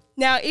great.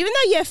 Now, even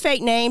though you have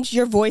fake names,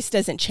 your voice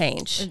doesn't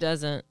change. It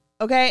doesn't.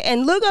 Okay,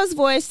 and Lugo's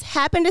voice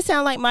happened to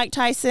sound like Mike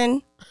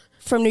Tyson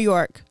from New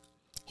York.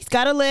 He's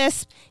got a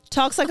lisp,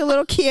 talks like a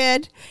little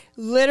kid,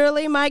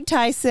 literally Mike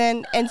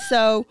Tyson. And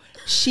so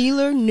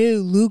Sheeler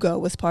knew Lugo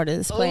was part of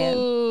this plan.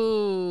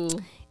 Ooh.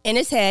 In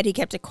his head, he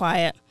kept it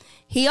quiet.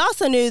 He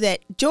also knew that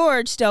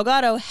George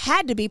Delgado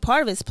had to be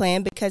part of his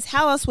plan because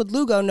how else would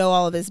Lugo know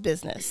all of his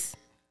business?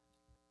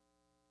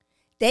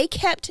 They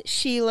kept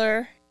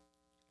Sheeler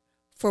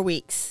for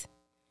weeks.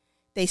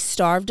 They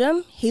starved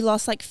him. He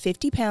lost like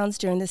 50 pounds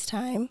during this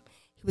time.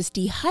 He was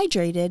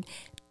dehydrated.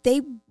 They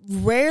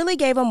rarely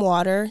gave him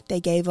water. They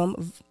gave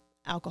him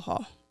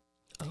alcohol.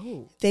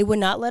 Oh. They would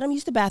not let him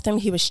use the bathroom.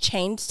 He was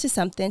chained to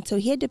something, so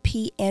he had to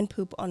pee and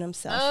poop on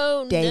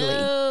himself daily.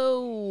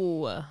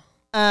 No.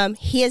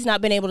 He has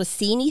not been able to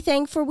see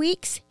anything for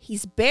weeks.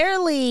 He's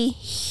barely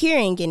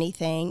hearing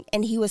anything,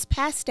 and he was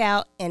passed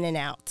out in and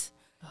out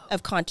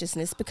of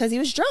consciousness because he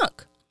was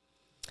drunk.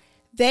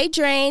 They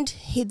drained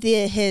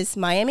his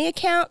Miami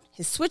account,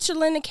 his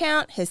Switzerland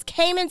account, his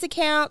Cayman's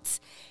accounts,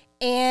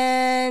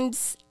 and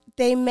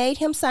they made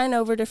him sign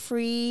over to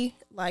free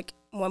like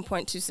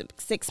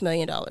 $1.26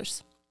 million.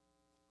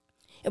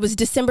 It was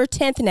December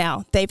 10th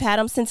now. They've had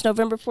him since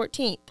November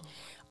 14th.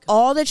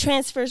 All the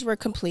transfers were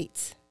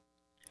complete.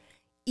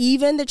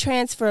 Even the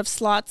transfer of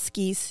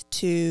Slotsky's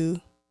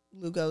to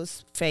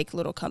Lugo's fake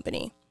little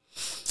company.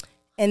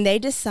 And they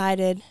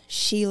decided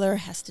Sheeler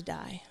has to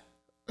die.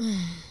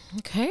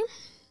 Okay.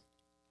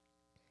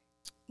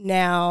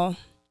 Now,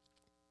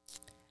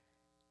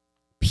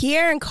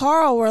 Pierre and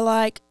Carl were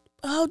like,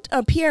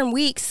 Pierre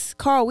and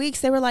Carl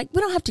Weeks, they were like, we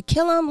don't have to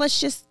kill him.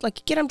 Let's just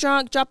like get him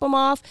drunk, drop him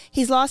off.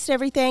 He's lost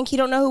everything. He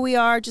don't know who we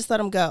are. Just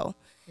let him go.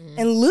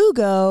 And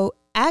Lugo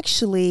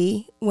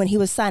actually, when he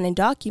was signing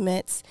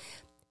documents,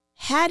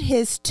 had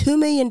his $2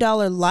 million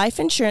life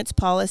insurance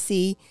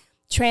policy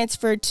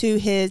transferred to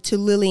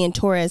Lillian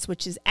Torres,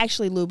 which is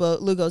actually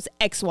Lugo's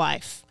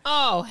ex-wife.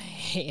 Oh,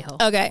 hell.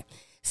 Okay.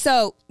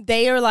 So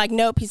they are like,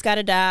 nope, he's got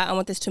to die. I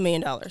want this $2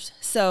 million.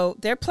 So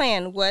their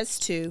plan was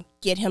to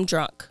get him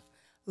drunk,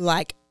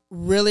 like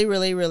really,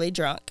 really, really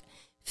drunk.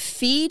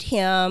 Feed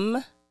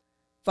him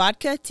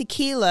vodka,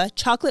 tequila,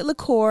 chocolate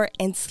liqueur,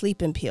 and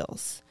sleeping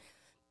pills.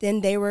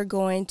 Then they were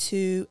going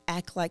to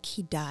act like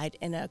he died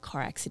in a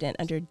car accident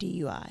under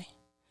DUI.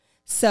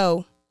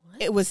 So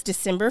it was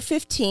December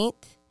 15th.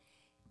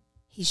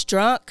 He's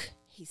drunk.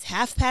 He's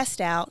half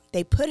passed out.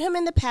 They put him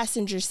in the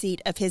passenger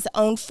seat of his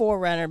own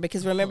 4Runner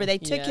because, remember, they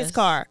took his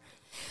car.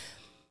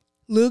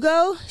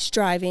 Lugo is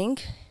driving.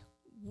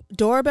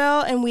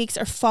 Doorbell and Weeks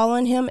are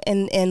following him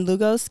in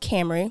Lugo's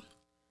Camry.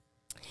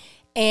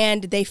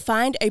 And they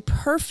find a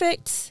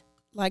perfect,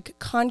 like,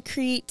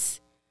 concrete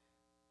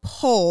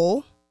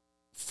pole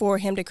for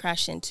him to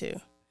crash into.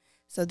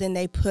 So then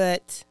they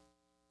put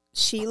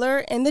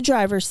Sheeler in the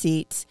driver's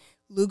seat.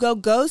 Lugo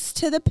goes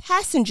to the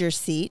passenger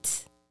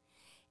seat.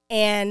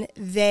 And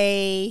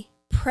they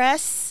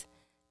press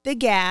the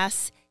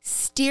gas,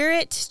 steer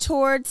it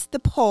towards the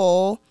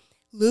pole.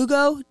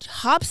 Lugo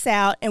hops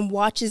out and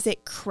watches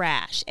it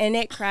crash. And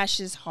it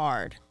crashes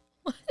hard.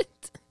 What?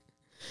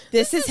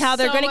 This is how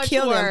they're going to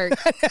kill them.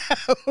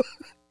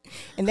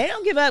 And they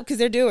don't give up because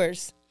they're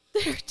doers.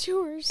 They're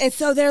doers. And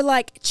so they're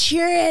like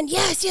cheering,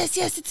 yes, yes,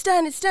 yes, it's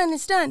done, it's done,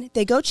 it's done.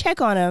 They go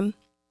check on him.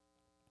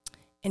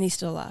 And he's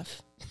still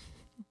alive.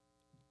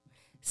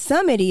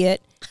 Some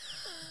idiot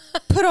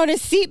put on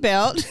his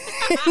seatbelt.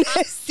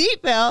 His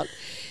seatbelt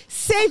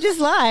saved his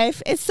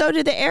life, and so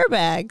did the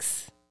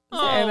airbags.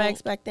 Was there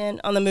airbags back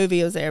then? On the movie,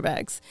 it was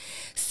airbags.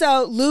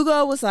 So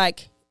Lugo was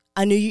like,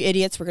 I knew you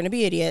idiots were going to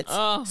be idiots,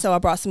 so I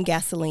brought some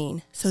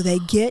gasoline. So they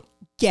get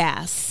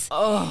gas,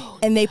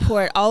 and they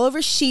pour it all over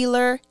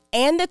Sheeler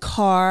and the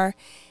car.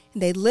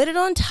 And they lit it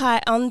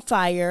on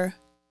fire,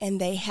 and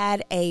they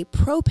had a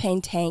propane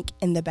tank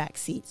in the back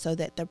seat so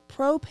that the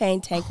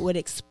propane tank would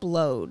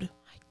explode.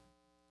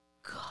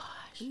 God.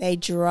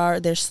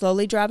 They're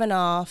slowly driving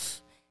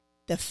off.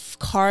 The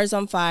car's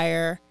on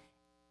fire,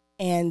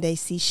 and they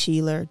see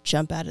Sheila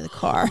jump out of the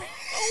car.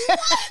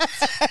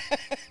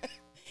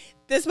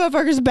 This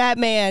motherfucker's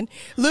Batman.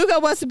 Lugo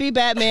wants to be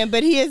Batman,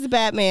 but he is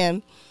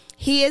Batman.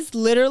 He is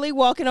literally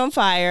walking on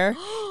fire.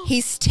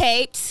 He's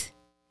taped.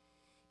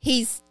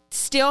 He's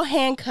still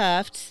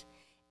handcuffed,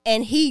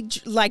 and he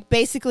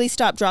basically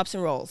stop, drops,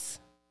 and rolls.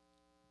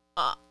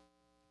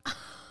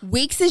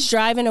 Weeks is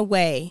driving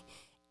away,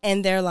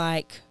 and they're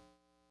like,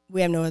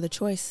 we have no other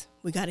choice.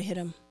 We got to hit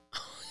him.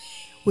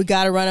 We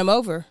got to run him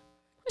over.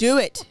 Do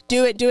it.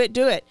 Do it. Do it.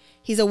 Do it.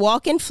 He's a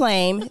walking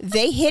flame.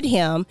 They hit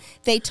him.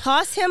 They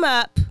toss him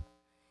up,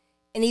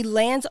 and he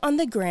lands on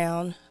the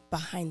ground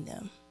behind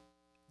them.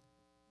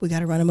 We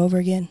got to run him over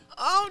again.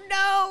 Oh,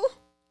 no.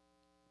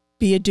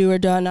 Be a do or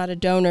die, not a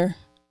donor.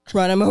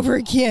 Run him over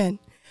again.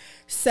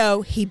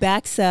 So he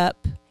backs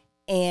up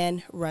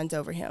and runs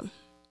over him.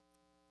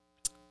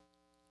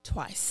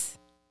 Twice.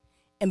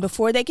 And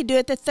before they could do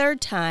it the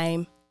third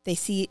time, they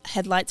see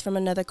headlights from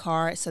another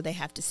car, so they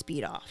have to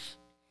speed off.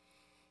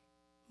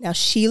 Now,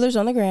 Sheila's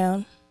on the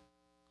ground.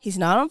 He's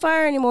not on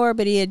fire anymore,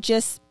 but he had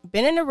just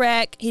been in a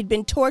wreck. He'd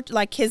been tortured,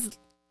 I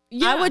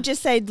would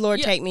just say,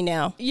 Lord, take me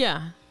now.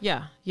 Yeah.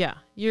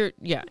 You're.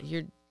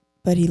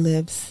 But he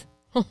lives.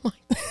 Oh, my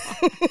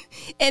God.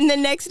 And the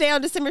next day,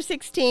 on December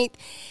 16th,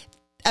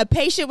 a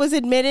patient was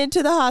admitted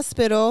to the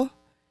hospital,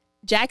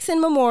 Jackson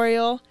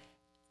Memorial,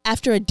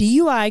 after a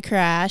DUI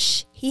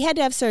crash. He had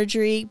to have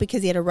surgery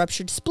because he had a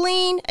ruptured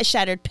spleen, a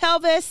shattered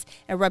pelvis,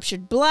 a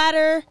ruptured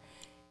bladder.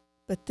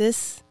 But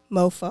this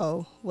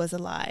mofo was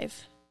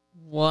alive.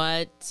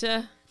 What?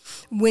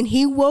 When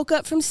he woke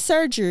up from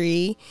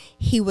surgery,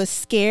 he was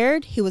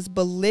scared. He was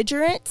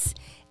belligerent.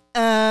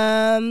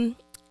 And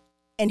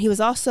he was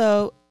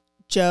also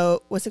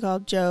Joe. What's it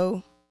called?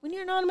 Joe. When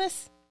you're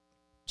anonymous?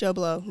 Joe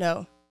Blow.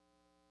 No.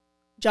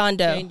 John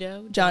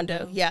Doe. John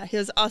Doe. Yeah, he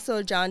was also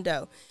a John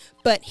Doe.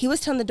 But he was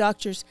telling the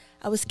doctors,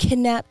 I was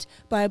kidnapped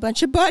by a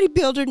bunch of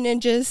bodybuilder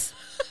ninjas.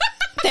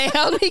 They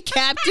held me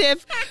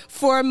captive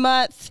for a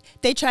month.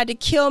 They tried to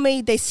kill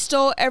me. They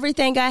stole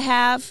everything I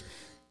have.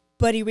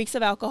 But he reeks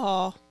of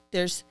alcohol.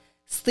 There's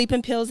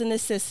sleeping pills in the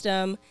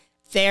system.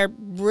 They're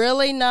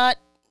really not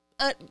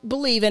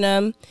believing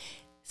him.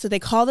 So they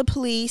call the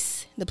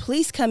police. The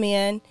police come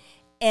in,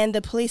 and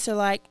the police are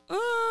like,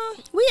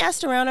 we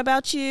asked around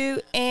about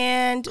you,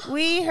 and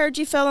we heard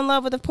you fell in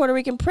love with a Puerto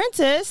Rican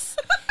princess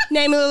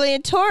named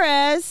Lillian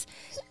Torres,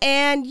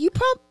 and you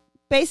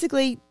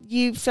basically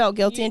you felt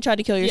guilty and tried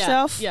to kill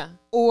yourself. Yeah.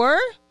 Or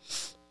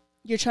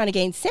you're trying to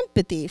gain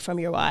sympathy from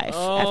your wife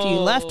after you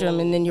left him,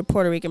 and then your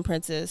Puerto Rican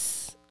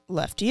princess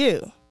left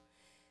you.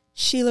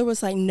 Sheila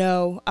was like,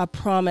 no, I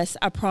promise.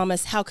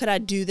 How could I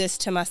do this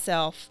to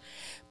myself?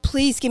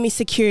 Please give me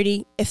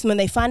security. If when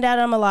they find out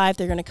I'm alive,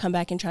 they're going to come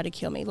back and try to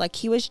kill me. Like,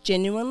 he was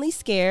genuinely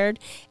scared.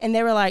 And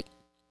they were like,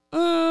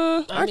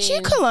 aren't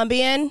you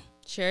Colombian?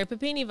 Sherry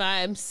Papini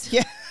vibes.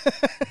 Yeah.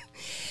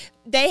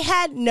 They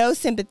had no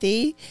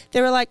sympathy.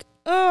 They were like,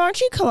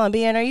 aren't you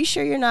Colombian? Are you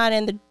sure you're not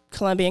in the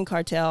Colombian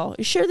cartel?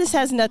 You sure this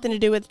has nothing to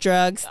do with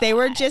drugs? They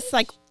were just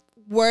like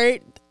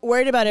worried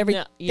about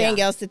everything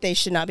else that they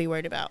should not be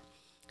worried about.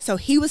 So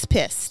he was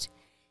pissed.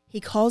 He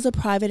calls a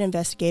private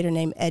investigator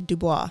named Ed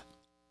Dubois.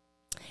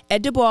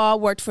 Ed Dubois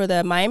worked for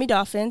the Miami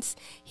Dolphins.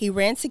 He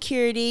ran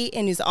security,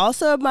 and he's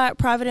also a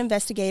private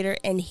investigator,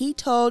 and he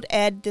told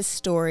Ed this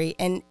story.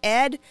 And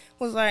Ed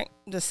was like,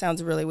 this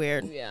sounds really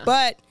weird. Yeah.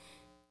 But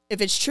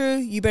if it's true,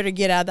 you better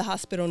get out of the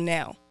hospital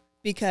now,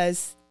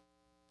 because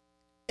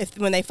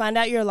when they find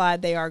out you're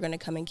alive, they are going to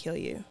come and kill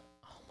you.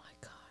 Oh, my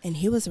God. And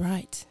he was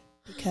right,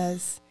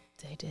 because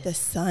they did. The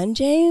Sun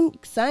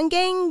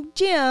Gang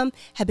Jim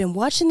had been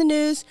watching the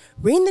news,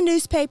 reading the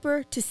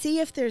newspaper to see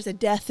if there's a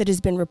death that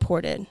has been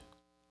reported.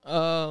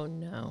 Oh,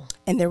 no.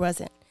 And there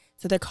wasn't.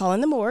 So they're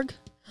calling the morgue.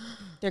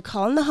 They're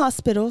calling the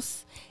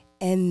hospitals.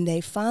 And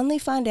they finally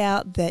find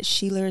out that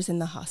Sheila is in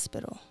the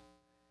hospital.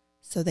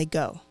 So they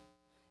go.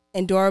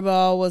 And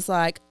Doorbell was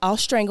like, I'll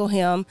strangle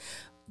him.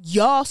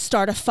 Y'all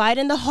start a fight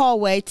in the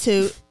hallway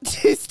to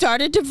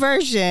start a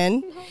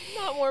diversion.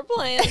 Not more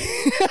plans.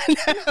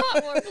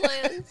 Not more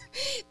plans.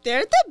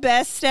 They're the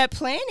best at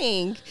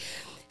planning.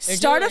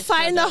 Start a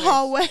fight in the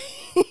hallway.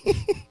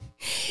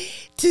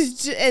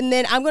 And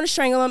then I'm going to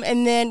strangle him,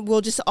 and then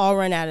we'll just all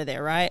run out of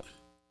there, right?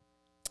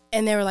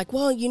 And they were like,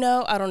 well,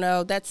 I don't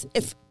know. That's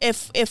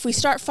if we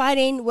start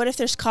fighting, what if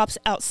there's cops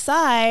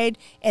outside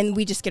and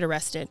we just get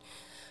arrested?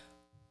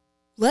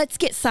 Let's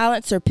get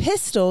silencer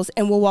pistols,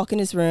 and we'll walk in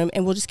his room,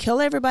 and we'll just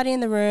kill everybody in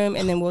the room,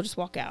 and then we'll just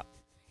walk out.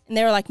 And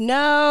they were like,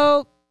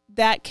 no,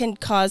 that can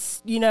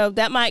cause,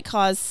 that might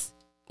cause,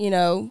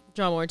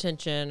 draw more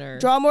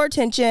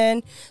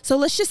attention. So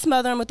let's just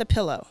smother him with a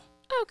pillow.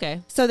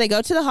 Okay. So they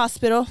go to the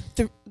hospital.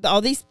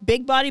 All these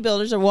big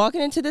bodybuilders are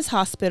walking into this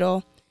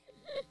hospital.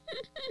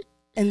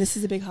 And this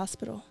is a big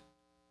hospital.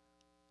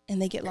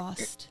 And they get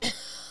lost.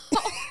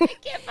 They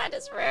can't find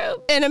his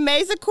room. In a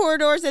maze of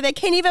corridors, and they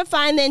can't even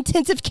find the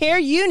intensive care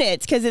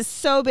units because it's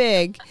so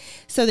big.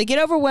 So they get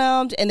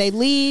overwhelmed and they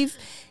leave.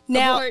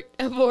 Now,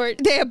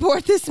 abort. They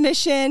abort this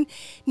mission.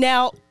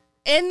 Now,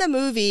 in the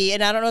movie,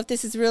 and I don't know if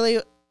this is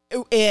really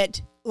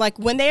it, like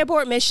when they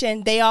abort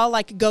mission, they all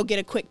like go get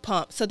a quick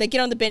pump. So they get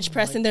on the bench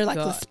press and they're like,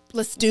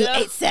 let's do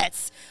 8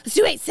 sets. Let's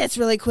do 8 sets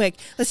really quick.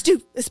 Let's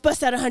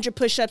bust out 100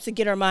 push-ups and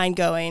get our mind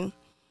going.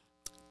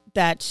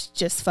 That's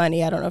just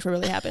funny. I don't know if it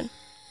really happened.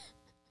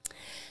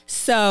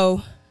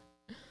 So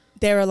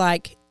they were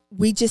like,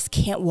 we just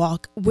can't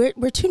walk.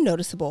 We're too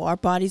noticeable. Our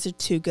bodies are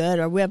too good,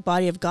 or we have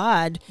bodies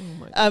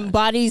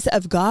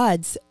of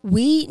gods.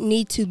 We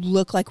need to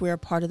look like we're a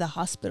part of the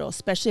hospital,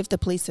 especially if the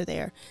police are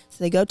there.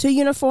 So they go to a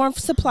uniform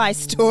supply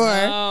store.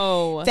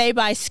 No. They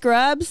buy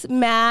scrubs,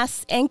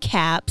 masks, and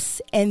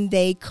caps, and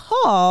they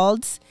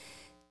called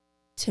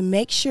to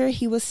make sure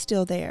he was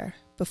still there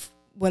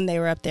when they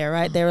were up there,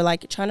 right? They were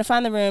like trying to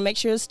find the room, make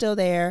sure he was still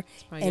there,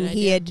 and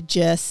he had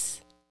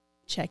just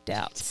checked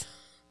out.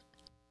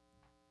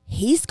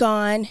 He's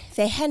gone.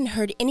 They hadn't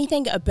heard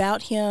anything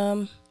about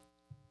him,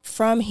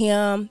 from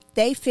him.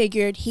 They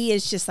figured he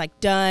is just like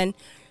done,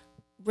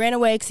 ran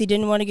away because he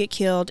didn't want to get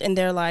killed. And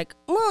they're like,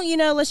 well,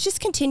 let's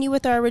just continue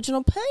with our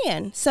original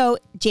plan. So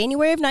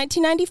January of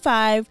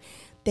 1995,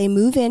 they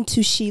move into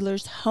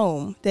Sheeler's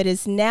home. That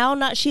is now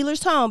not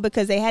Sheeler's home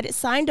because they had it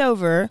signed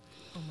over.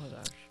 Oh my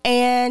gosh.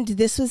 And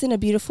this was in a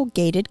beautiful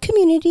gated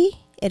community.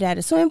 It had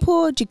a swimming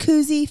pool,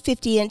 jacuzzi,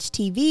 50-inch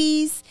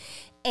TVs,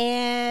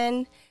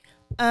 and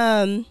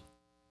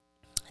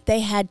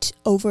they had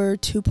over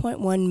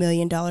 $2.1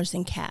 million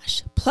in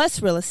cash,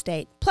 plus real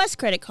estate, plus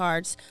credit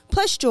cards,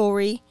 plus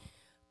jewelry.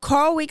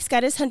 Carl Weeks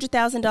got his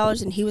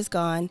 $100,000 and he was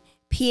gone.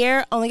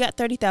 Pierre only got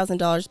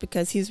 $30,000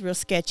 because he was real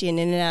sketchy and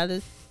in and out of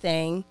the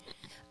thing.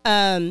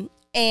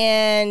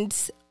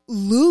 And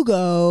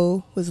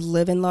Lugo was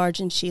living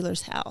large in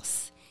Sheeler's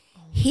house.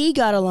 He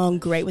got along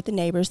great with the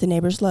neighbors. The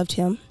neighbors loved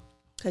him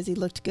because he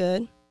looked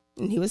good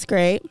and he was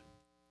great.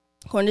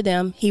 According to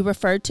them, he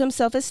referred to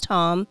himself as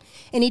Tom,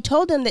 and he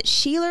told them that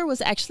Sheeler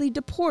was actually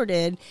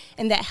deported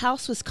and that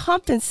house was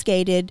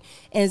confiscated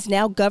and is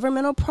now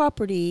governmental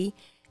property,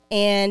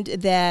 and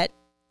that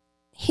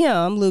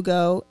him,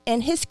 Lugo,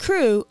 and his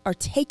crew are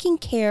taking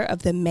care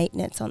of the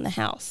maintenance on the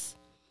house.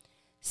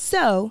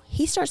 So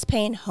he starts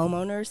paying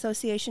homeowner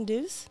association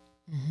dues.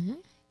 Mm-hmm.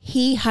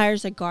 He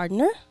hires a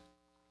gardener.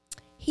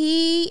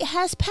 He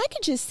has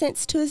packages sent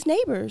to his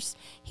neighbors.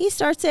 He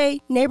starts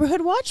a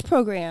neighborhood watch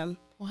program.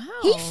 Wow.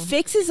 He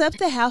fixes up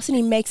the house and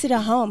he makes it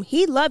a home.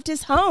 He loved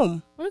his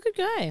home. What a good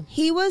guy.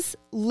 He was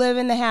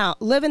living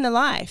the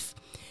life.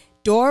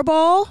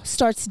 Doorball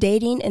starts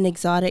dating an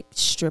exotic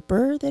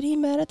stripper that he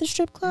met at the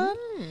strip club.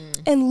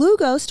 And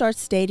Lugo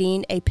starts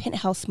dating a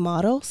penthouse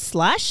model /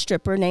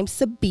 stripper named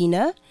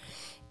Sabina.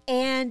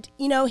 And,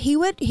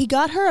 he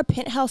got her a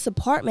penthouse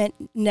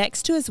apartment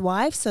next to his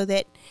wife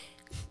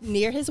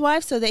near his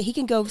wife so that he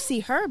can go see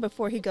her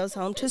before he goes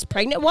home to his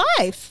pregnant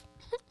wife.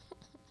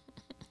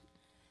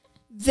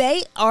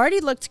 They already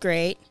looked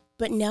great,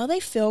 but now they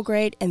feel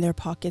great and their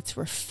pockets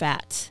were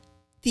fat.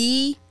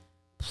 The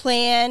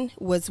plan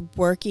was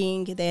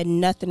working. They had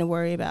nothing to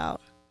worry about.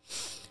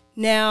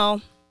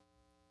 Now,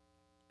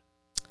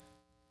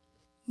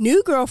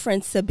 new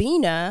girlfriend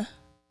Sabina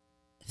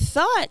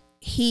thought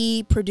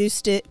he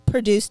produced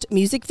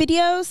music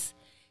videos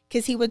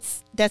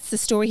because that's the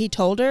story he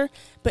told her.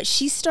 But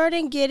she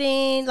started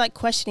getting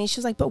questioning. She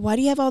was like, but why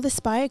do you have all this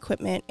spy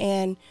equipment?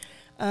 And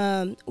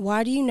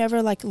why do you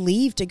never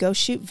leave to go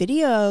shoot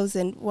videos?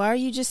 And why are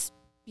you just,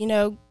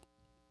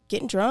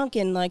 getting drunk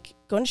and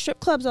going to strip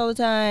clubs all the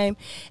time?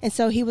 And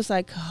so he was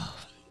like, oh,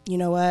 you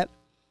know what?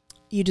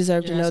 You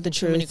deserve to know the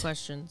truth. Too many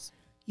questions.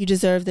 You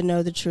deserve to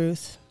know the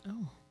truth.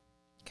 Oh,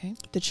 okay.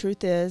 The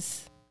truth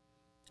is,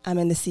 I'm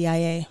in the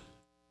CIA.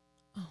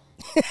 Oh.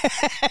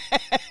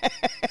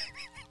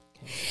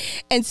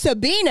 And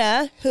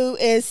Sabina, who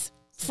is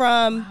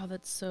from wow,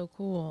 that's so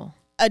cool,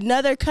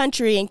 another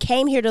country and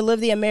came here to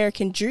live the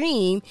American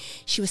dream,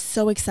 she was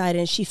so excited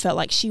and she felt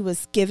like she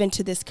was given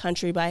to this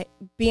country by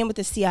being with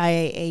a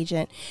CIA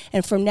agent.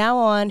 And from now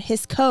on,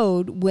 his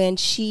code when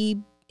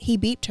he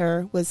beeped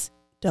her was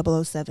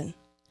 007.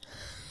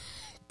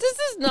 This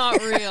is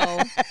not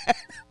real.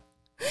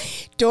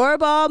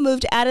 Doorball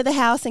moved out of the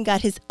house and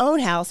got his own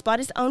house, bought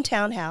his own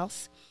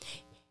townhouse.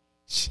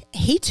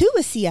 He too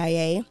was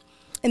CIA,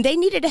 and they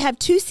needed to have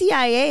 2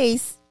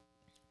 CIA's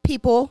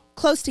people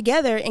close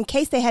together in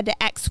case they had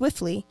to act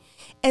swiftly.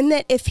 And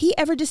that if he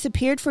ever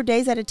disappeared for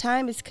days at a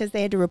time, it's because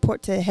they had to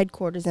report to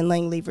headquarters in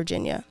Langley,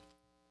 Virginia.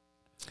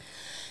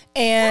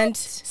 And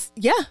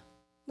yeah,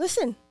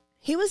 listen,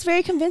 he was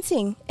very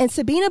convincing. And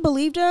Sabina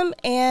believed him,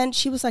 and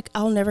she was like,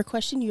 I'll never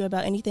question you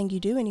about anything you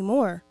do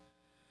anymore.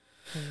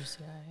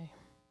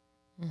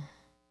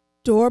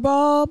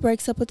 Doorball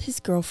breaks up with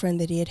his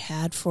girlfriend that he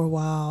had for a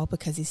while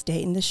because he's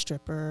dating the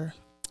stripper.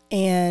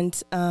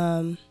 And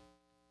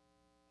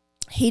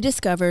he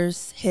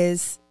discovers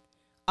his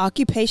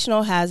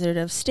occupational hazard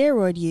of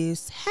steroid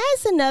use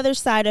has another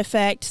side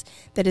effect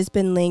that has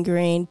been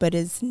lingering but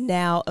is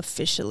now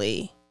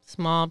officially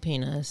small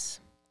penis.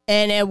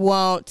 And it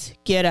won't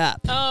get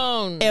up.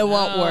 Oh, no. It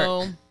won't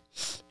work.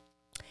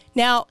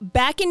 Now,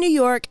 back in New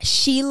York,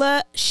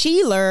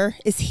 Sheeler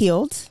is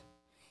healed,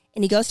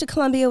 and he goes to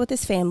Columbia with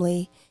his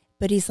family,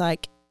 but he's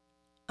like,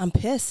 I'm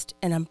pissed,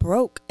 and I'm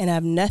broke, and I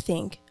have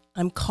nothing.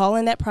 I'm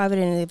calling that private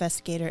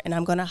investigator, and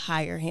I'm going to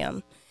hire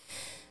him.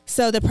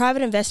 So the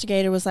private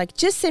investigator was like,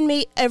 just send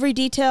me every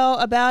detail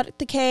about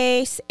the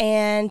case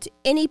and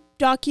any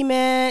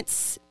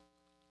documents.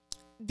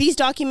 These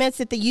documents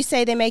that you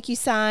say they make you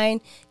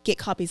sign, get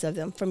copies of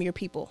them from your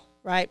people,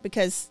 right?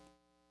 Because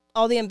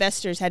all the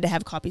investors had to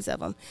have copies of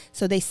them.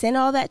 So they sent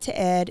all that to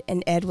Ed,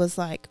 and Ed was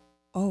like,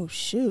 oh,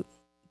 shoot,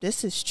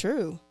 this is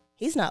true.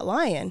 He's not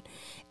lying.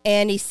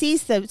 And he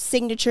sees the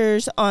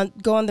signatures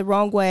going the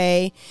wrong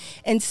way.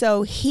 And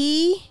so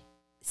he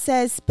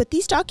says, but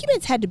these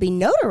documents had to be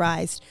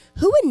notarized.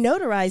 Who would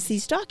notarize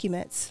these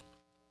documents?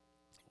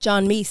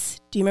 John Meese.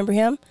 Do you remember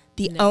him?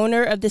 The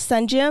owner of the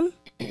Sun Gym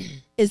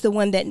is the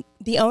one that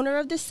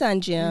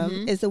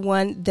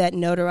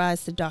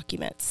notarized the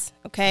documents.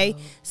 Okay.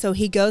 Oh. So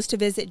he goes to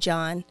visit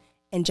John,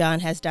 and John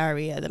has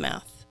diarrhea of the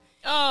mouth.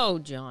 Oh,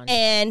 John.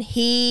 And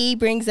he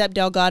brings up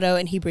Delgado,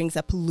 and he brings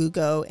up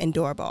Lugo and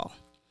Doorball.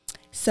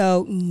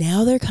 So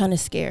now they're kind of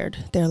scared.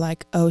 They're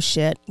like, oh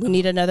shit, we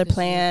need another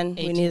plan.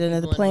 We need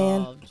another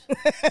plan.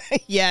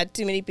 Yeah,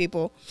 too many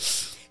people.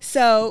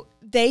 So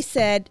they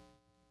said,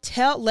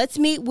 let's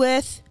meet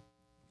with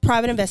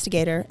private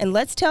investigator, and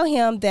let's tell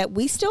him that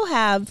we still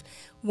have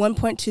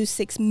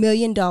 $1.26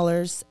 million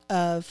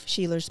of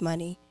Sheeler's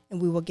money, and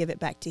we will give it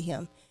back to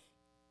him.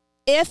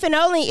 If and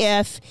only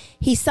if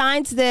he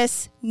signs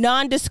this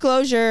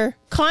non-disclosure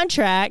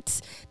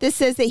contract that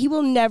says that he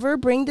will never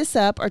bring this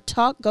up or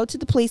go to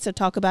the police or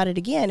talk about it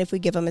again if we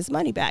give him his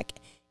money back.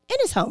 And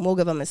his home. We'll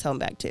give him his home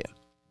back too.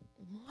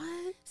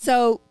 What?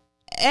 So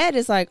Ed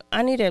is like,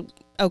 I need to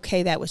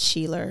okay that with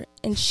Sheeler.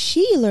 And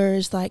Sheeler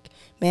is like,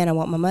 man, I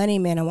want my money.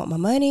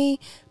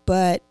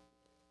 But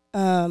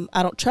I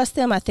don't trust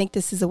them. I think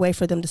this is a way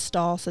for them to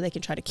stall so they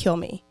can try to kill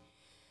me.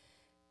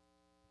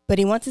 But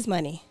he wants his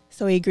money.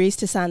 So he agrees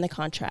to sign the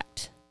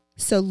contract.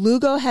 So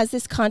Lugo has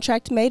this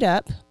contract made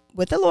up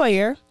with a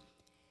lawyer.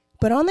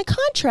 But on the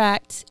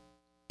contract,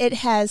 it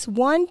has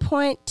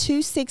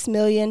 1.26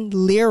 million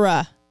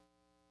lira.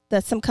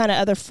 That's some kind of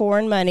other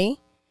foreign money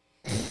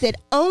that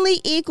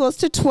only equals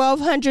to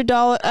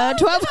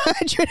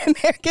 $1,200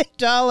 American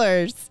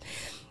dollars.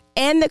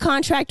 And the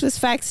contract was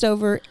faxed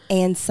over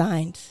and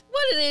signed.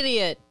 What an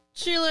idiot.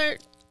 Sheeler,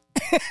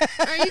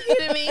 are you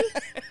kidding me?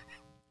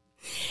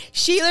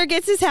 Sheeler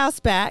gets his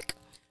house back,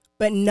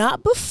 but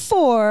not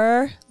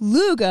before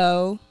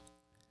Lugo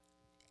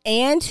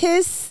and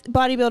his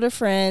bodybuilder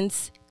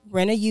friends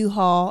rent a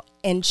U-Haul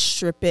and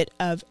strip it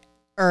of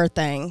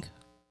everything.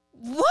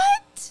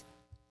 What?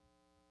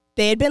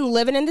 They had been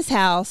living in this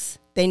house.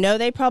 They know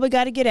they probably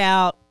got to get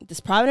out. This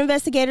private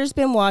investigator's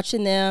been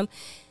watching them.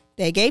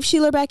 They gave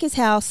Sheeler back his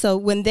house. So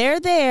when they're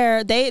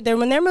there,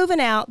 when they're moving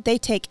out, they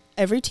take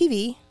every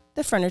TV,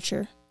 the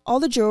furniture, all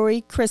the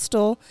jewelry,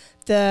 crystal,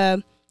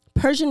 the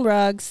Persian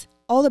rugs,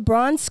 all the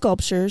bronze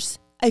sculptures,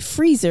 a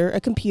freezer,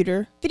 a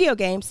computer, video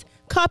games,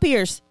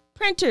 copiers,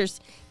 printers,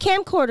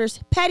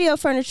 camcorders, patio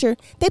furniture.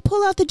 They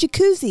pull out the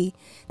jacuzzi.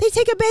 They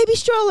take a baby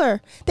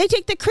stroller. They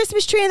take the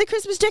Christmas tree and the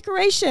Christmas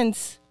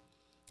decorations.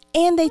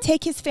 And they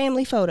take his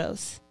family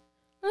photos.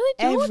 What are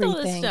they doing with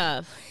all this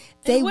stuff?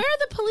 And where are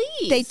the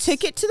police? They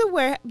took it to the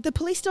where the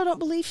police still don't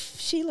believe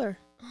Sheeler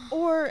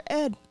or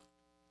Ed.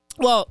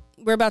 Well,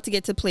 we're about to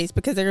get to police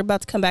because they're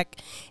about to come back.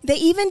 They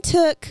even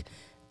took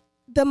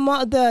the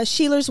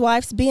Sheeler's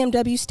wife's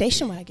BMW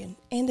station wagon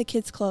and the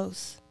kids'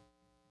 clothes.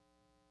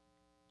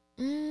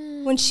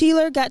 When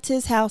Sheeler got to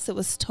his house, it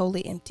was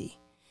totally empty.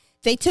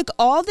 They took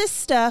all this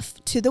stuff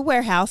to the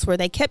warehouse where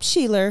they kept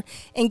Sheeler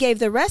and gave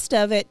the rest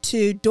of it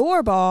to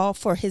Doorball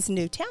for his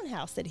new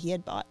townhouse that he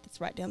had bought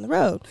that's right down the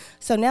road.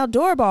 So now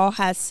Doorball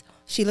has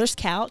Sheeler's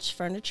couch,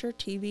 furniture,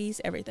 TVs,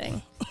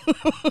 everything.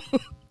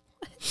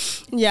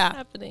 Yeah. What's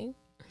happening?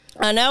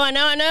 I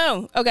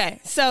know. Okay,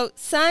 so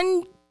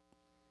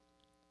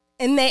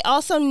and they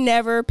also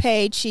never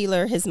paid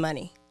Sheeler his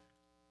money.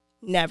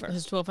 Never.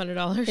 His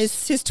 $1,200? His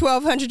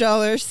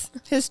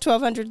 $1,200. His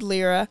 1,200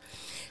 lira.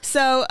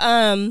 So,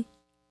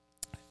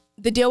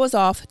 the deal was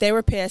off. They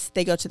were pissed.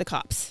 They go to the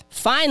cops.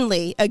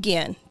 Finally,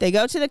 again, they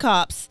go to the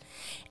cops.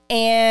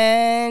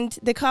 And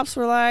the cops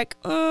were like,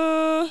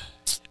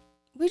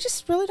 we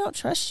just really don't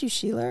trust you,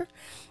 Sheeler.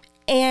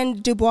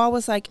 And Dubois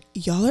was like,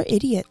 y'all are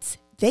idiots.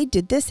 They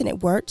did this and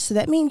it worked. So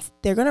that means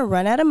they're going to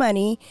run out of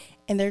money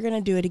and they're going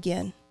to do it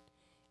again.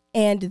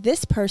 And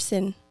this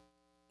person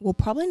will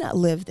probably not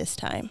live this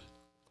time.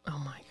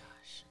 Oh, my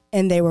gosh.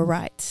 And they were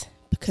right.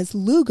 Because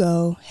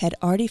Lugo had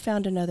already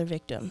found another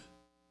victim.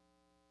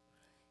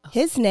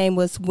 His name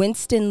was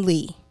Winston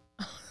Lee.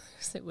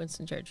 Say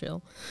Winston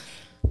Churchill.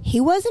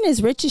 He wasn't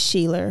as rich as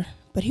Sheeler,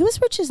 but he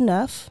was rich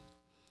enough.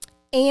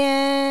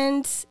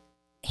 And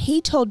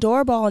he told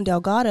Doorball and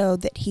Delgado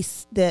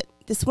that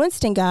this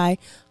Winston guy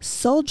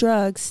sold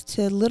drugs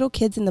to little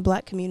kids in the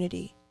black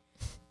community.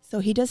 So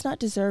he does not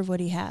deserve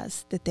what he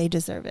has, that they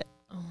deserve it.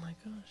 Oh, my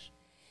gosh.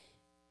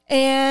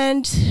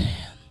 And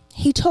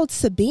he told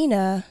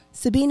Sabina,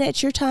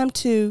 it's your time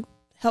to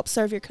help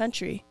serve your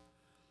country.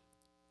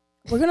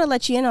 We're going to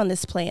let you in on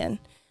this plan.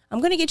 I'm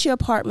going to get you an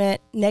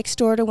apartment next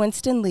door to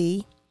Winston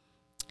Lee.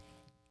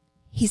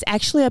 He's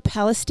actually a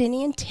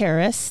Palestinian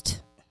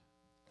terrorist.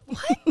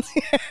 What?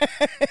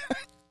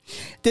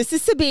 This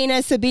is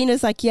Sabina.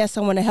 Sabina's like, yes,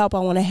 I want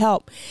to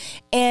help.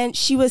 And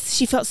she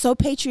felt so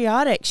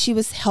patriotic. She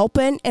was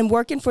helping and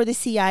working for the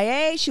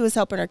CIA. She was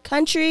helping her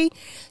country.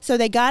 So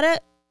they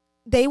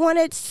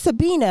wanted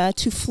Sabina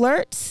to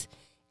flirt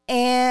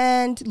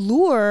and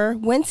lure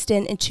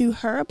Winston into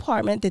her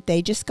apartment that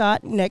they just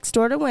got next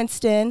door to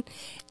Winston,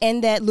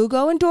 and that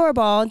Lugo and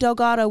Doorbell and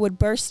Delgado would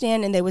burst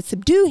in and they would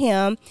subdue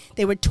him.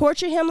 They would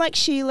torture him like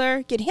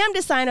Sheeler, get him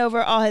to sign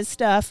over all his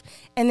stuff,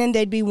 and then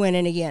they'd be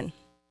winning again.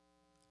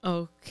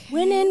 Okay.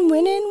 Winning.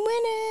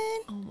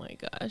 Oh my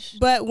gosh.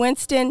 But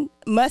Winston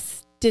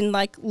didn't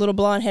like little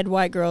blonde-head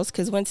white girls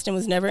because Winston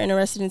was never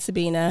interested in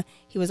Sabina.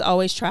 He was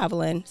always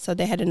traveling, so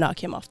they had to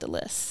knock him off the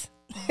list.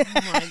 Oh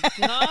my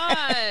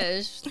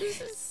gosh.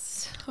 This is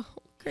so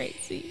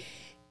crazy.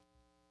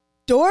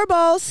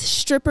 Doorbell's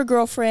stripper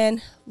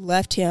girlfriend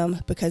left him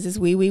because his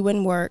wee-wee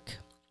wouldn't work,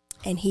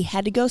 and he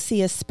had to go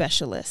see a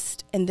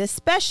specialist. And this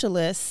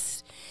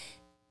specialist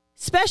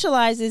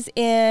specializes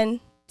in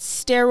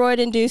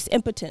steroid-induced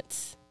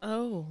impotence.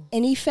 Oh.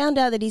 And he found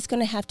out that he's going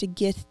to have to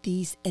get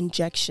these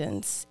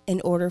injections in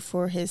order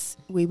for his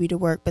wee-wee to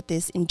work. But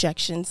these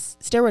injections,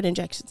 steroid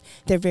injections,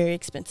 they're very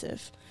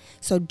expensive.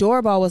 So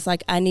Doorbell was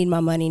like, I need my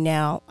money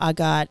now. I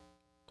got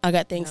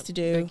things to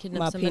do.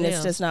 My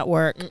penis does not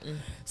work.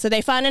 So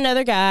they find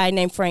another guy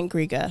named Frank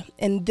Griga.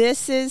 And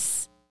this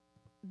is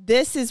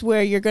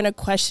where you're going to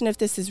question if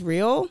this is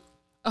real.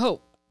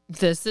 Oh,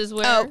 this is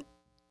where? Oh,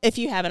 if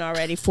you haven't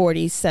already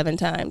 47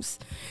 times.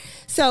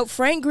 So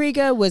Frank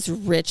Griga was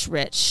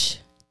rich.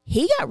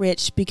 He got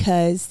rich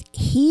because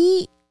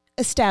he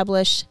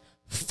established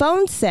a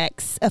phone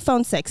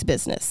sex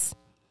business.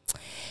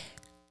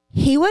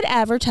 He would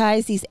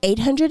advertise these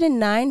 800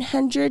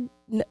 numbers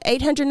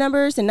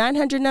and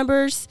 900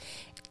 numbers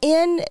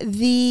in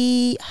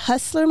the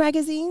Hustler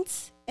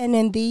magazines and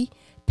in the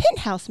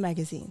Penthouse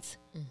magazines.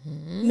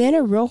 Mm-hmm. Men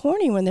are real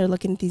horny when they're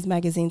looking at these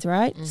magazines,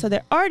 right? Mm-hmm. So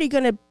they're already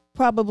going to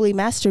probably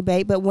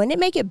masturbate, but wouldn't it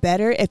make it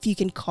better if you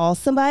can call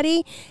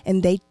somebody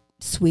and they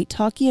sweet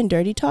talk you and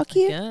dirty talk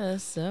you? I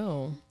guess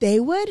so. They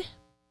would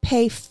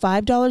pay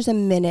 $5 a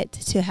minute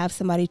to have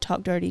somebody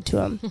talk dirty to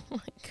them. Oh my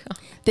God.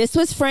 This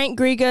was Frank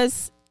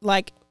Griga's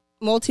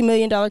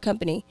multi-million-dollar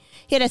company.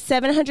 He had a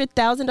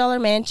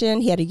 $700,000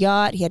 mansion. He had a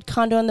yacht. He had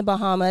condo in the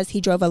Bahamas. He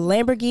drove a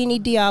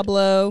Lamborghini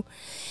Diablo.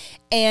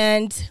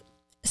 And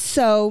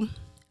so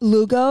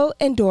Lugo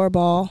and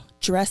Doorbell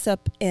dress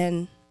up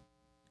in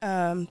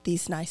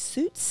these nice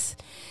suits.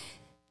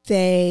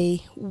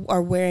 They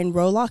are wearing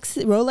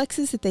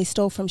Rolexes that they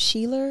stole from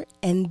Sheeler,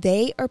 and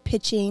they are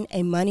pitching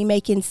a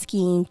money-making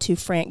scheme to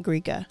Frank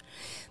Griga.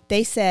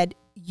 They said,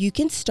 you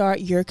can start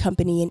your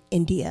company in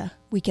India.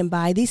 We can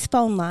buy these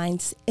phone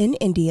lines in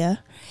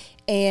India.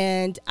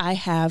 And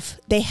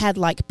they had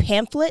like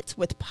pamphlets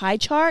with pie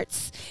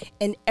charts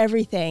and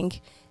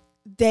everything.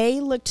 They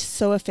looked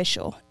so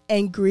official.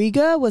 And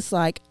Griga was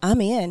like,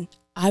 I'm in.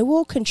 I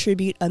will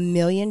contribute $1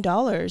 million.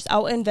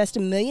 I'll invest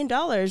 $1 million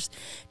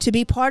to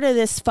be part of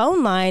this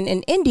phone line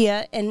in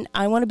India. And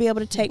I want to be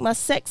able to take my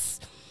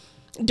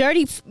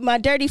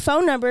dirty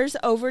phone numbers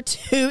over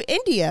to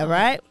India,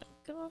 right?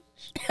 Oh my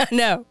I gosh.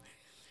 know.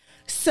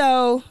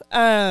 So,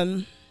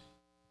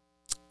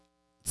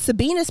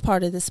 Sabina's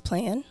part of this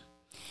plan,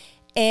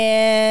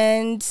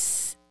 and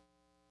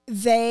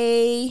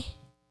they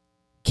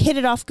hit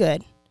it off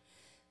good.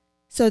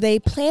 So they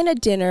plan a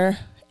dinner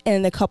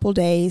in a couple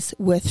days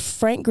with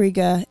Frank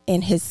Griga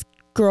and his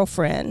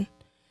girlfriend,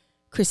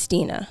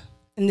 Christina.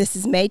 And this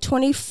is May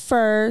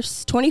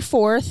 24th,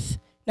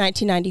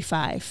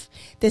 1995.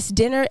 This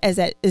dinner is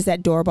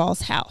at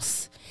Doorbell's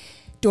house.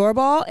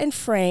 Doorbell and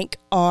Frank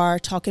are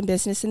talking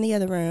business in the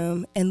other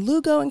room, and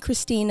Lugo and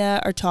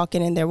Christina are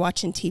talking and they're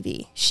watching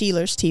TV.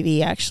 Sheeler's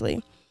TV,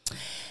 actually.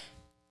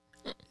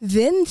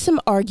 Then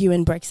some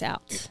arguing breaks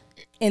out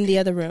in the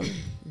other room.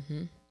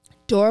 Mm-hmm.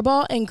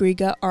 Doorbell and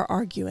Griga are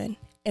arguing.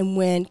 And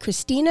when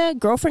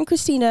girlfriend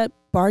Christina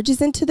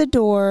barges into the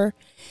door,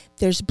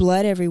 there's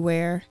blood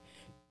everywhere.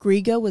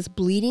 Griga was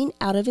bleeding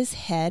out of his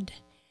head.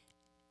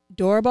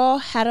 Doorbell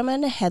had him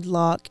in a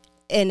headlock,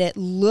 and it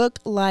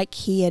looked like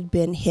he had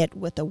been hit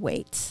with a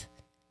weight.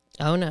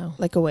 Oh, no.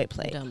 Like a weight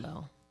plate.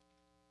 Dumbbell.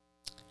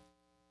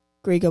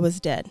 Griga was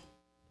dead.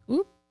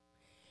 Oop.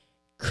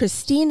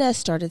 Christina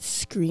started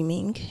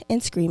screaming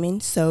and screaming,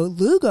 so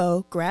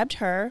Lugo grabbed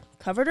her,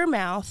 covered her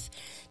mouth,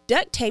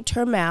 duct taped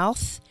her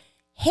mouth,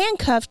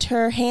 handcuffed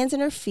her hands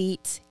and her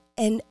feet,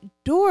 and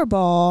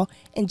Doorbell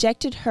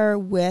injected her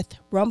with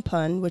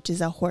Rumpun, which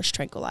is a horse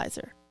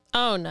tranquilizer.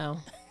 Oh, no.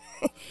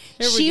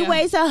 She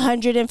weighs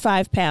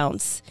 105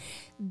 pounds.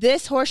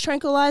 This horse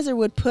tranquilizer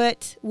would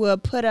put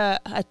a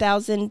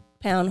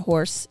 1,000-pound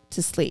horse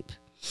to sleep.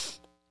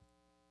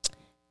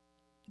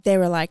 They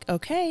were like,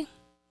 okay,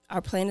 our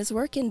plan is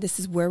working. This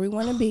is where we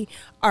want to be.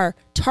 Our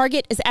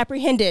target is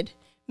apprehended.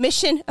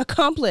 Mission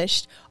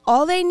accomplished.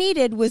 All they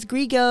needed was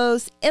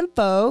Grigo's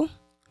info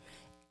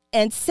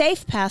and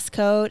safe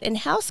passcode and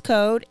house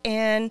code,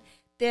 and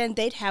then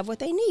they'd have what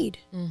they need.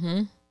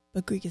 Mm-hmm.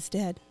 But Grigo's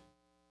dead.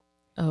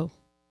 Oh.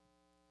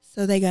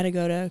 So they got to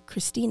go to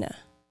Christina.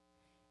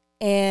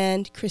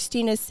 And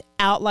Christina's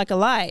out like a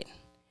light.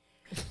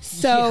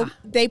 So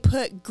they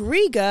put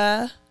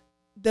Griga,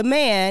 the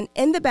man,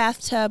 in the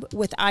bathtub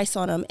with ice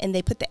on him, and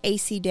they put the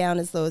AC down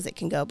as low as it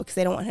can go because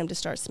they don't want him to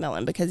start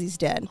smelling because he's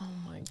dead. Oh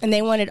my gosh. And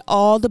they wanted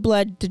all the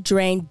blood to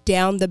drain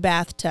down the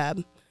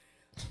bathtub.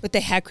 But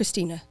they had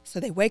Christina. So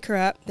they wake her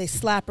up, they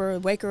slap her,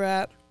 wake her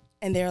up,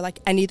 and they're like,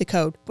 I need the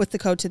code. What's the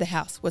code to the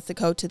house? What's the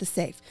code to the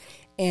safe?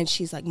 And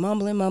she's like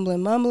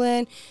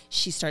mumbling.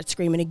 She starts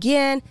screaming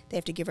again. They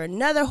have to give her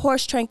another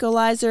horse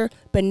tranquilizer,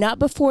 but not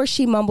before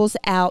she mumbles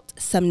out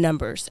some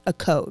numbers, a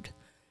code.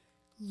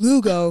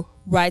 Lugo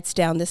writes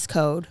down this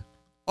code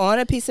on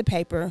a piece of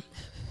paper,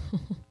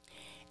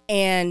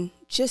 and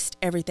just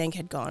everything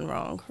had gone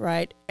wrong,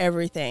 right?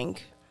 Everything.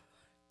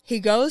 He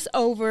goes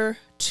over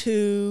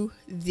to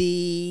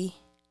the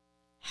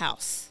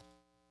house,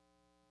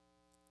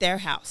 their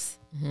house.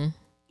 Mm-hmm.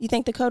 You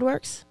think the code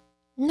works?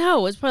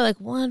 No, it's probably like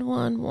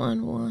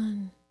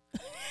 1111.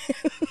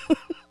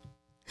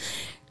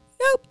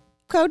 Nope.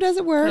 Code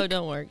doesn't work. Code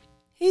don't work.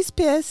 He's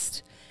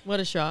pissed. What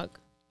a shock.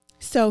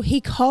 So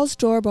he calls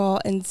Doorbell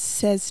and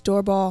says,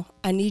 Doorbell,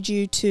 I need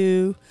you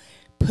to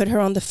put her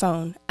on the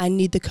phone. I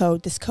need the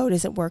code. This code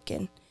isn't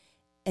working.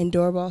 And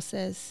Doorbell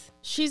says,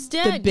 she's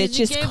dead. The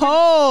bitch is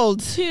cold.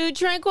 2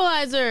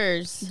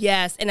 tranquilizers.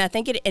 Yes, and I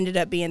think it ended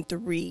up being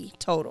 3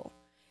 total.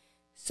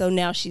 So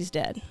now she's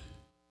dead.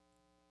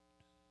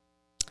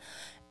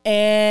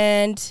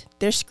 And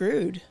they're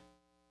screwed.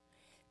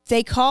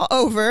 They call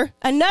over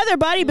another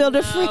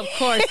bodybuilder friend. Of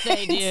course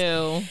they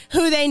do.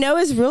 Who they know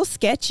is real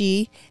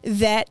sketchy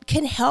that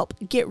can help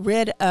get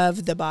rid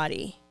of the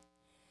body.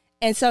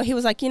 And so he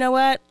was like, you know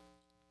what?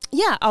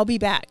 Yeah, I'll be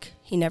back.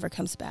 He never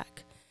comes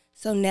back.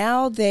 So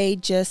now they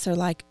just are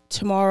like,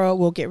 tomorrow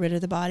we'll get rid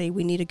of the body.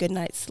 We need a good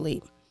night's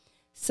sleep.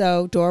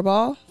 So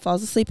Doorbell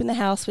falls asleep in the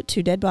house with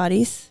 2 dead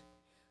bodies.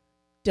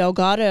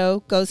 Delgado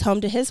goes home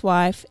to his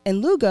wife,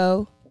 and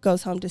Lugo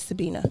goes home to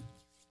Sabina.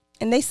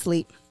 And they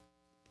sleep.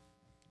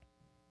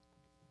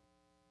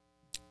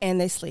 And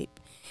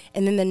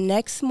then the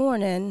next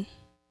morning,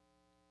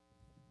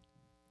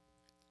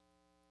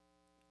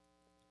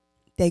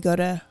 they go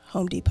to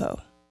Home Depot.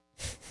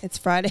 It's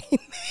Friday,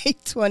 May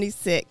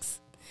 26th.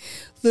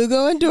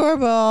 Lugo and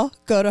Doorbell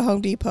go to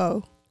Home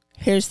Depot.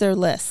 Here's their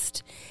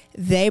list.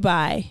 They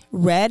buy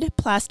red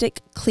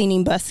plastic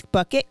cleaning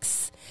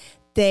buckets.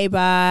 They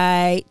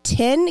buy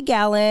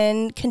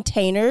 10-gallon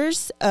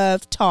containers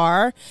of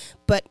tar,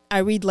 but I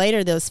read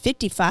later those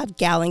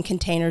 55-gallon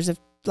containers of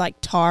like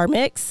tar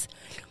mix.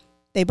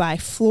 They buy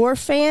floor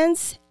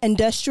fans,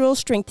 industrial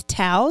strength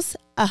towels,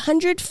 a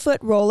 100-foot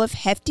roll of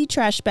hefty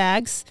trash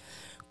bags,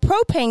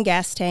 propane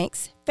gas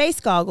tanks, face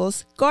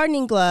goggles,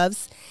 gardening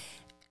gloves,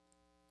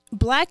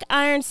 black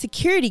iron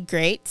security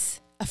grates,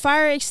 a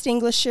fire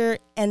extinguisher,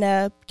 and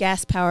a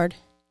gas-powered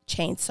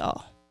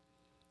chainsaw.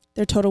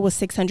 Their total was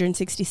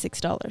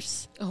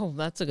 $666. Oh,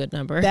 that's a good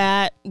number.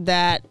 That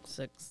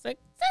 666.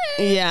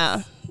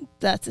 Yeah,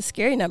 that's a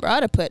scary number. I ought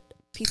to put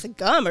a piece of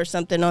gum or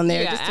something on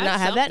there just to not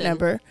have that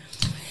number.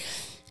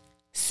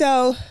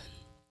 So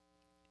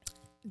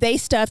they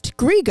stuffed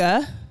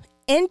Griga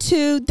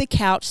into the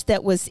couch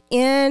that was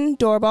in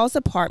Doorbell's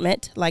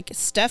apartment, like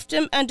stuffed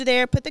him under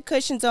there, put the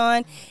cushions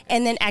on,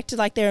 and then acted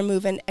like they were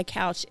moving a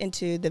couch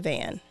into the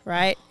van,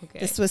 right? Okay.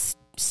 This was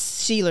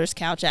Sheeler's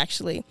couch,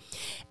 actually.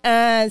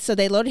 So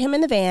they loaded him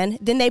in the van.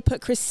 Then they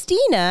put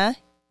Christina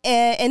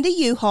in the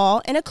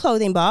U-Haul in a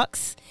clothing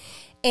box,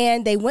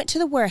 and they went to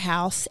the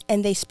warehouse,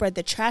 and they spread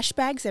the trash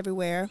bags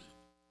everywhere,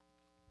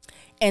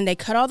 and they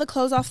cut all the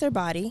clothes off their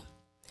body.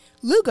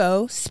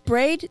 Lugo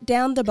sprayed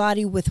down the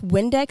body with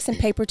Windex and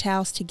paper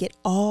towels to get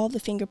all the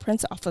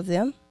fingerprints off of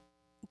them.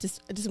 Does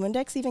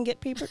Windex even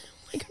get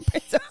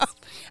fingerprints off?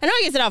 I know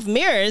it gets it off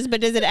mirrors, but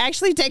does it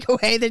actually take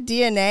away the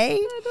DNA?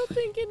 I don't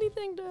think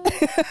anything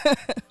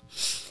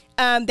does.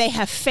 They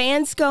have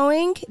fans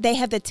going. They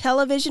have the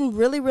television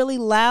really, really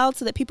loud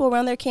so that people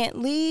around there can't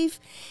leave.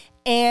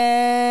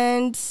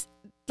 And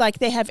like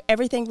they have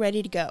everything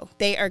ready to go.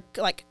 They are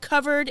like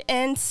covered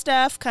in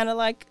stuff, kind of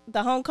like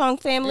the Hong Kong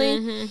family.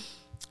 Mm-hmm.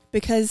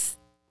 Because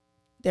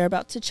they're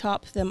about to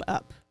chop them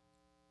up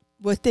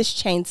with this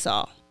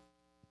chainsaw.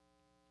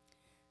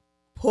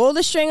 Pull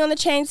the string on the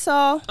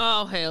chainsaw.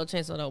 Oh, hell,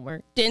 chainsaw don't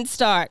work. Didn't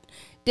start.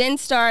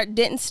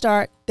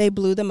 They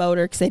blew the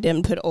motor because they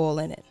didn't put oil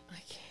in it.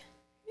 I can't.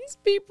 These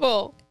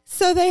people.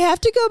 So they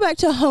have to go back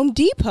to Home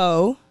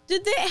Depot. How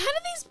do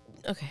these...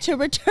 Okay. To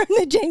return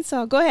the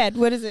chainsaw. Go ahead.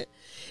 What is it?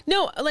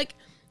 No, like,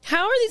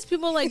 how are these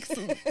people like...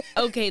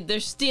 Okay, they're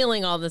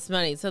stealing all this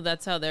money, so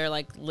that's how they're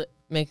like...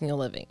 making a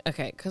living.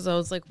 Okay, because I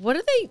was like, what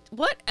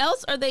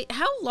else are they,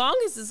 how long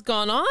has this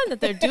gone on that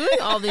they're doing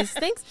all these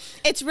things?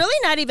 It's really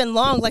not even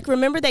long. Like,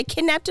 remember they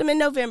kidnapped him in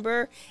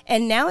November,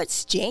 and now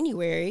it's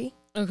January.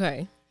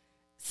 Okay.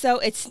 So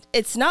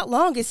it's not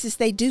long. It's just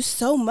they do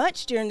so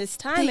much during this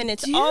time, and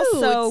it's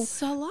also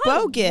it's a lot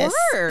bogus.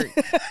 Of work.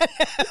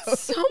 It's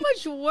so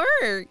much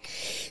work.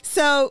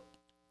 So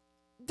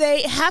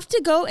they have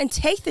to go and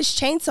take this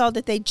chainsaw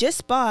that they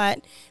just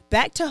bought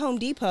back to Home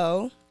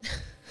Depot,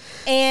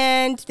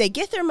 and they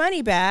get their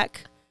money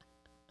back,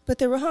 but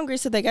they were hungry,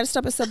 so they got to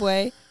stop at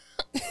Subway.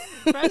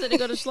 Rather than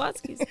go to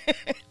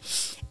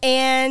Schlotzsky's.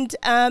 And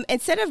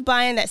instead of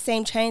buying that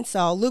same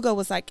chainsaw, Lugo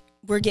was like,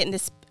 we're getting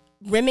this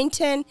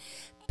Remington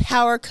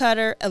power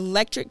cutter,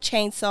 electric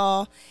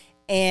chainsaw,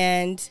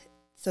 and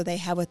so they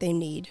have what they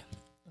need.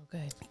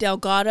 Okay.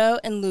 Delgado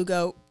and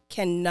Lugo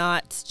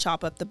cannot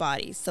chop up the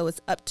bodies, so it's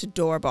up to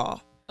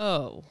Doorball.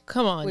 Oh,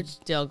 come on,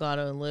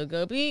 Delgado and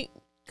Lugo.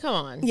 Come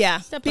on. Yeah,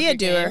 Step be up a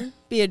doer. game.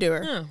 Be a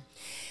doer. Oh.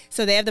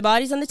 So they have the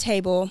bodies on the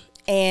table,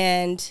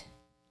 and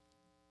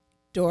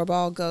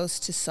Doorball goes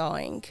to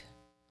sawing,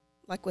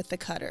 like with the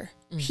cutter,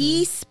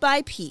 piece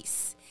by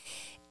piece.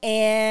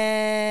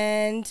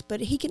 But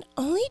he can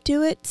only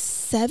do it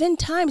 7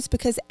 times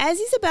because as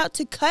he's about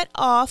to cut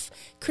off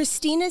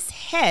Christina's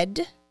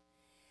head,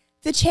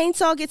 the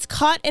chainsaw gets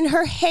caught in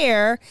her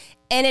hair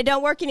and it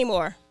don't work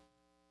anymore.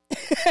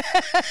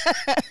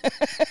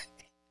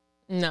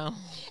 No.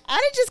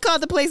 I'd have just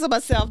called the police on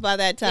myself by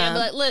that time.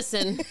 Yeah, but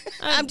listen,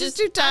 I'm just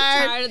too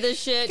tired. I'm tired of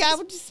this shit. God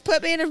would just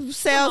put me in a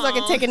cell so I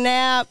can take a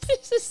nap.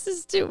 This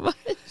is too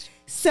much.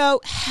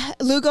 So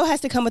Lugo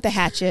has to come with a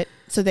hatchet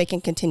so they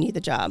can continue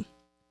the job.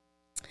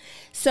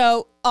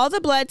 So all the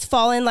blood's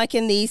falling like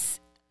in these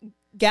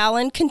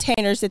gallon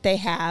containers that they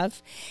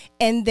have,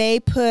 and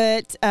they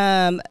put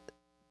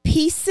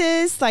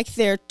pieces like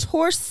their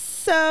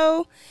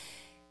torso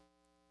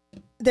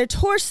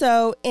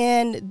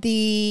in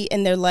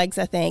their legs,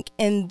 I think,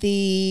 in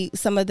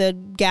some of the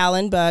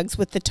gallon bugs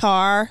with the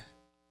tar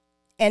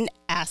and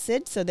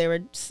acid. So there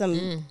were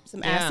some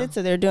acid.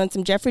 So they were doing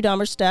some Jeffrey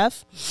Dahmer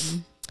stuff. Mm-hmm.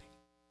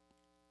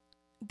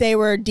 They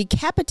were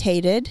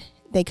decapitated.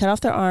 They cut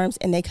off their arms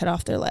and they cut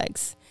off their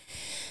legs.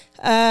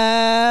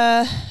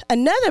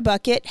 Another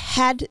bucket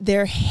had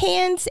their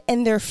hands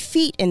and their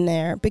feet in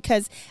there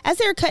because as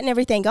they were cutting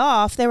everything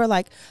off, they were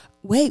like,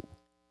 wait,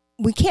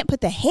 we can't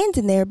put the hands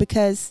in there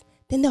because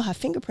then they'll have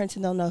fingerprints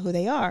and they'll know who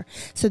they are.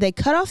 So they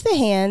cut off the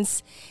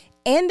hands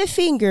and the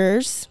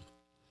fingers,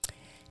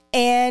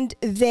 and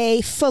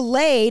they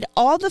filleted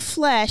all the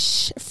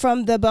flesh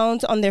from the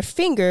bones on their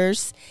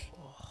fingers,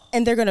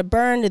 and they're going to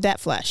burn that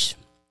flesh.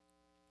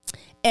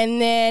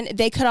 And then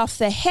they cut off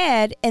the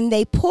head and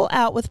they pull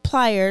out with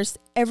pliers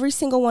every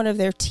single one of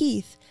their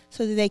teeth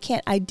so that they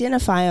can't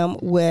identify them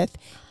with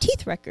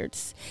teeth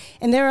records.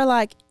 And they were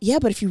like, yeah,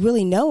 but if you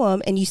really know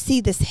them and you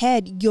see this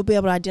head, you'll be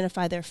able to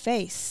identify their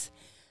face.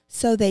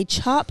 So they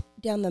chop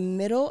down the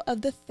middle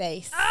of the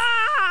face.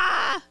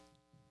 Ah!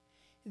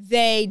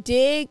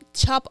 They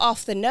chop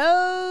off the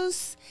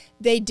nose.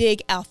 They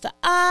dig out the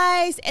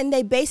eyes, and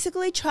they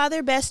basically try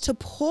their best to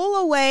pull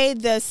away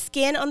the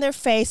skin on their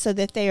face so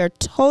that they are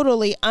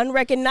totally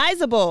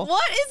unrecognizable.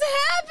 What is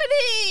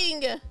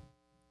happening?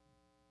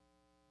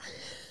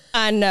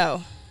 I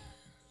know.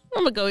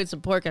 I'm going to go eat some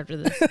pork after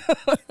this.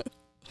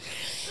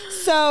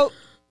 So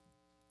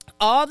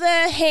all the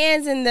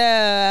hands and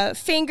the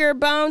finger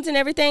bones and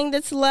everything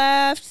that's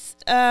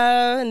left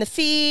and the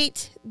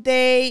feet,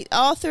 they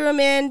all threw them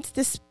in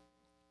this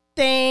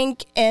thing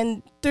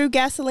and threw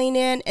gasoline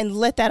in and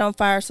lit that on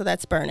fire, so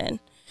that's burning.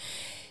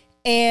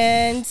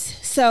 And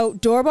so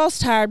Doorball's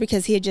tired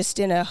because he had just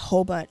done a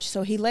whole bunch.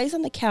 So he lays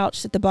on the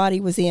couch that the body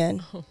was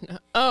in. Oh, no.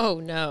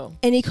 Oh, no.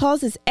 And he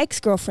calls his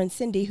ex-girlfriend,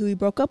 Cindy, who he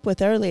broke up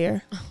with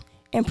earlier,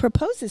 and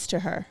proposes to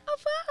her.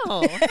 Oh,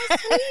 wow.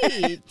 How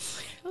sweet.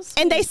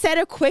 And they set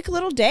a quick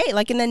little date,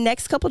 like in the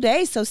next couple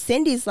days. So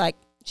Cindy's like,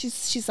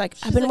 she's like,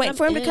 I've been waiting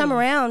for him to come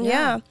around.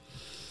 Yeah.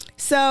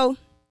 So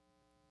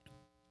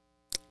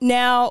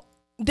now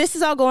this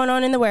is all going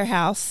on in the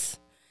warehouse.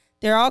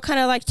 They're all kind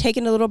of like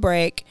taking a little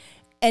break.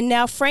 And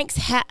now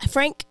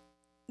the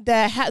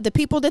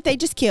people that they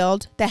just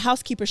killed, the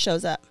housekeeper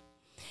shows up.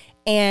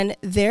 And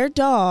their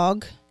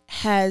dog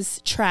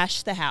has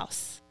trashed the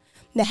house.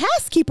 The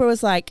housekeeper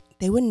was like,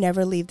 they would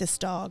never leave this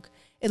dog.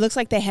 It looks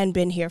like they hadn't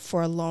been here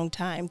for a long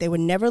time. They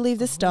would never leave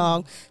this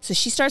dog. So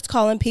she starts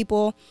calling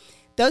people.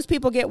 Those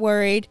people get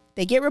worried.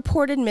 They get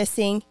reported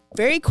missing.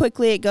 Very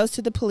quickly, it goes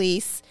to the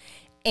police.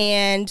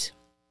 And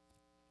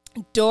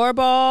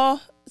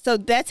Doorball, so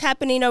that's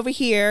happening over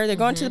here. They're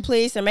going to the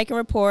police. They're making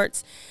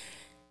reports.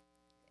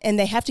 And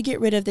they have to get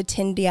rid of the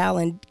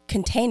 10-gallon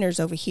containers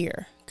over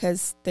here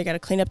because they got to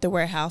clean up the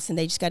warehouse, and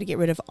they just got to get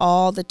rid of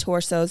all the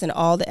torsos and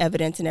all the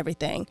evidence and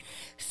everything.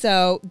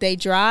 So they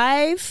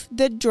drive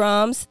the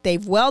drums, they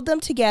weld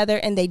them together,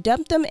 and they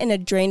dump them in a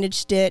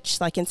drainage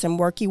ditch, like in some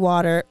murky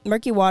water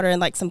and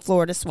like some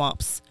Florida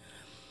swamps.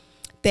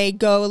 They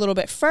go a little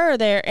bit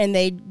further and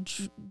they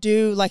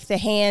do like the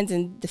hands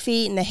and the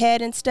feet and the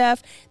head and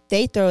stuff.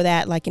 They throw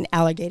that like an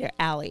alligator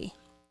alley.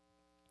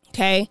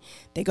 Okay.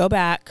 They go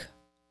back,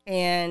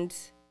 and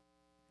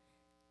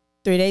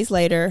 3 days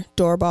later,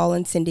 Doorball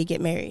and Cindy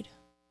get married.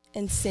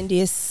 And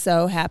Cindy is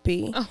so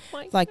happy. Oh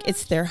my like gosh.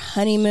 It's their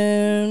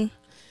honeymoon.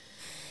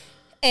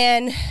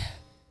 And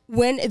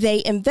when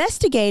they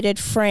investigated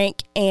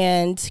Frank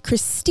and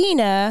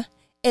Christina,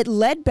 it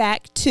led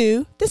back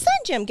to the Sun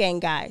Gym Gang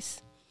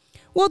guys.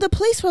 Well, the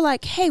police were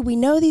like, hey, we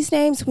know these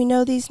names.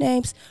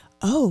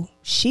 Oh,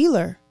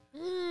 Sheeler.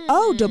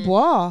 Oh,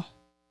 Dubois.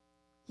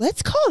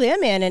 Let's call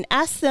them in and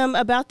ask them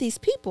about these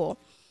people.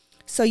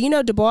 So,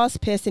 Dubois is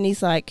pissed, and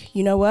he's like,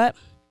 you know what?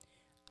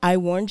 I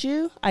warned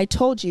you. I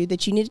told you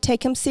that you need to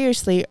take him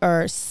seriously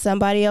or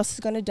somebody else is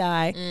going to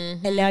die.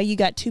 Mm-hmm. And now you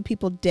got 2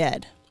 people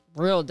dead.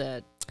 Real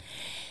dead.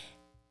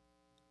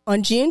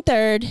 On June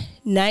 3rd,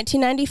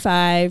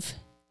 1995,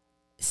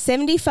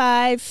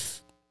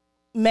 75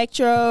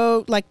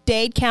 Metro,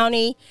 Dade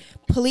County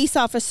police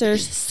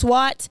officers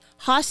SWAT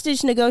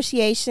hostage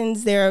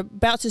negotiations. They're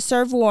about to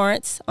serve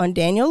warrants on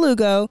Daniel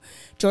Lugo,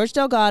 George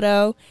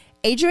Delgado,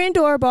 Adrian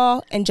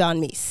Doorball, and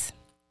John Meese.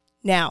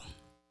 Now,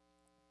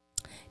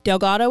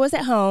 Delgado was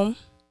at home.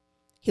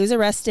 He was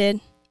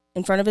arrested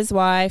in front of his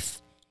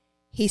wife.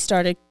 He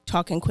started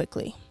talking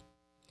quickly.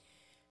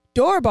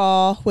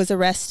 Doorball was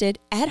arrested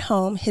at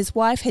home. His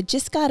wife had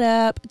just got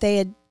up.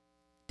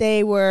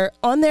 They were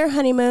on their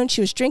honeymoon. She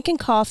was drinking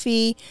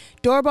coffee.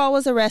 Doorball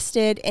was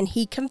arrested, and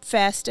he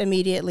confessed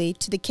immediately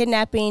to the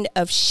kidnapping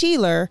of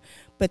Sheeler,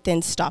 but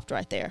then stopped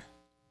right there.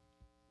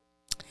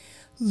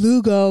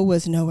 Lugo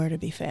was nowhere to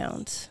be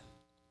found.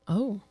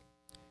 Oh.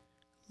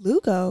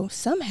 Lugo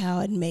somehow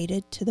had made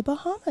it to the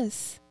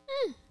Bahamas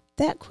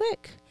that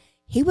quick.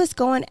 He was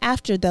going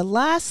after the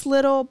last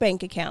little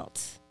bank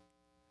accounts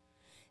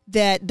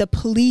that the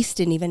police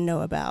didn't even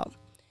know about.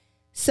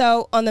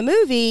 So on the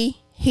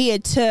movie, he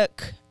had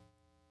took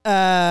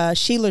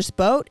Sheeler's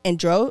boat and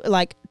drove,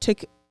 went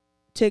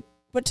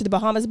to the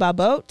Bahamas by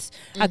boat.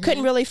 I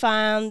couldn't really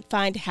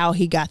find how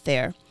he got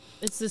there.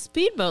 It's the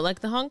speedboat,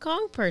 like the Hong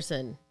Kong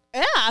person.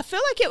 Yeah, I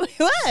feel like it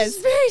was. It's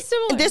very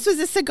similar. And this was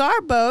a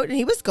cigar boat, and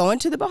he was going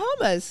to the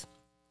Bahamas.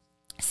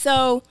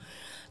 So,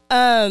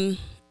 they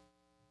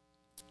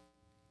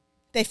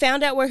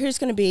found out where he was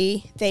going to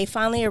be. They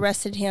finally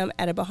arrested him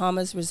at a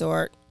Bahamas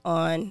resort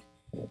on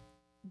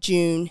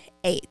June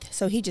 8th.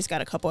 So he just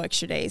got a couple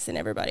extra days than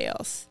everybody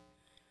else.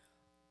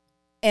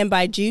 And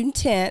by June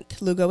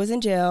 10th, Lugo was in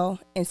jail,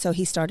 and so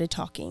he started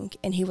talking.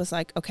 And he was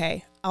like,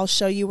 okay, I'll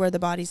show you where the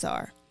bodies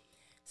are.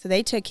 So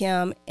they took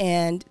him,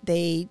 and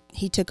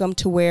he took them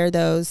to where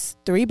those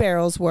 3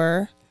 barrels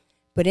were.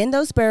 But in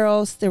those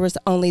barrels, there was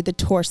only the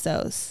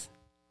torsos.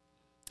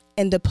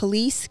 And the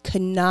police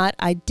could not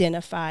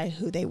identify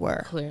who they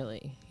were.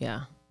 Clearly,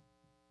 yeah.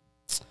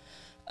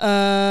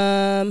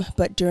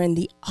 But during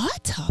the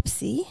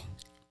autopsy,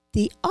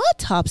 the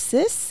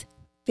autopsist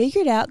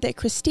figured out that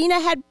Christina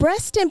had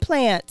breast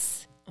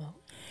implants. Oh.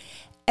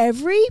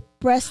 Every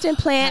breast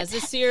implant has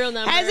a serial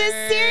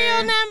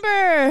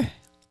number.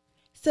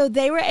 So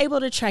they were able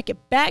to track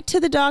it back to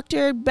the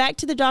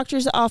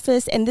doctor's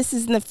office, and this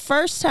is the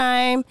first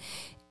time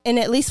in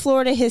at least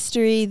Florida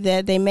history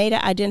that they made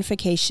an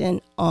identification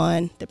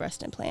on the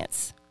breast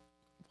implants.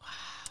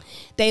 Wow.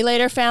 They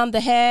later found the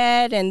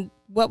head and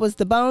what was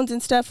the bones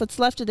and stuff, what's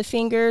left of the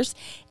fingers,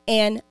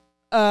 and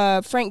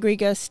Frank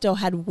Griga still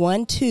had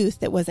 1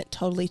 tooth that wasn't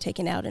totally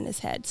taken out in his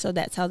head. So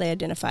that's how they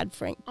identified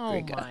Frank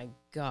Griga. Oh, my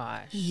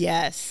gosh.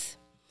 Yes.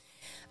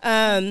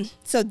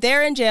 So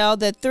they're in jail.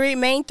 The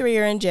main three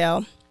are in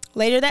jail.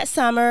 Later that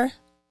summer,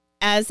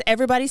 as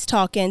everybody's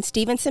talking,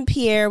 Stevenson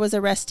Pierre was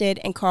arrested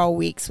and Carl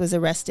Weeks was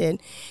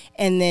arrested.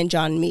 And then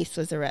John Meese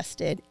was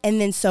arrested. And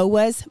then so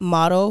was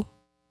model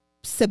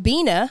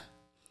Sabina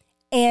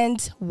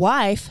and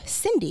wife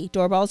Cindy,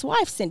 Doorball's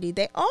wife Cindy.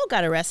 They all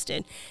got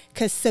arrested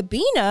because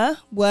Sabina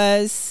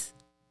was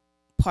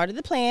part of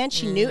the plan.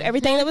 She knew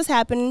everything that was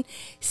happening.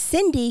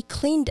 Cindy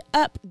cleaned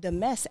up the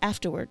mess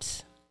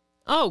afterwards.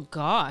 Oh,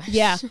 gosh.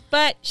 Yeah,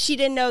 but she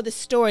didn't know the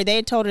story. They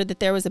had told her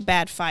that there was a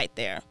bad fight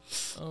there.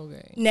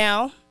 Okay.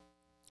 Now,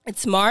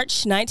 it's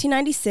March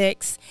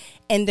 1996,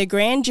 and the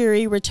grand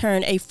jury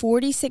returned a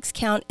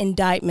 46-count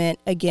indictment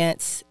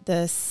against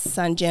the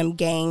Sun Gym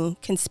Gang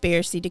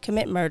conspiracy to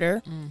commit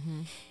murder,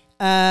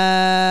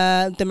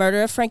 the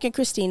murder of Frank and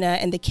Christina,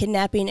 and the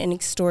kidnapping and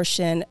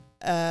extortion,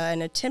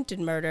 an attempted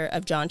murder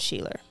of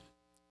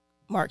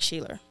Mark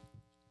Sheeler.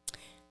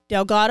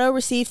 Delgado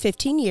received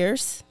 15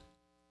 years.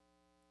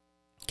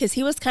 Because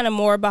he was kind of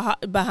more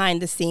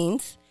behind the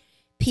scenes.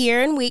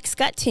 Pierre and Weeks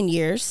got 10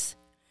 years.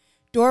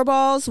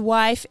 Doorball's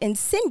wife and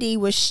Cindy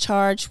was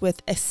charged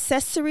with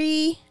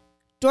accessory.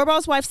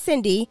 Doorball's wife,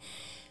 Cindy,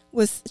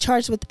 was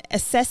charged with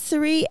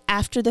accessory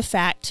after the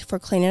fact for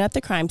cleaning up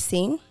the crime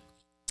scene.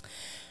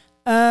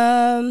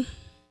 But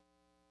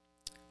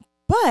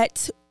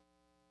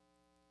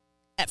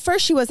at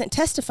first she wasn't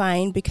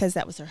testifying because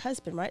that was her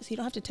husband, right? So you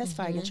don't have to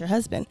testify against your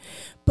husband.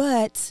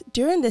 But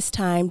during this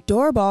time,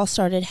 Doorball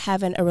started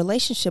having a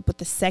relationship with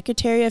the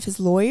secretary of his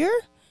lawyer.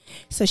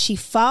 So she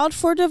filed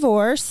for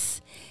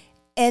divorce,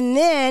 and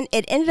then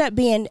it ended up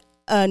being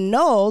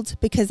annulled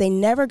because they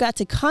never got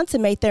to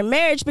consummate their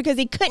marriage because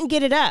he couldn't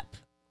get it up.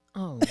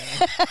 Oh,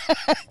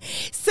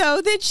 So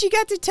then she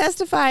got to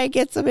testify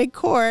against him in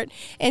court,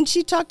 and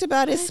she talked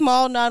about his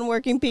small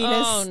non-working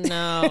penis. Oh,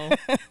 no.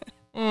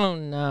 Oh,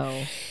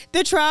 no.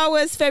 The trial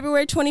was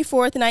February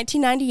 24th,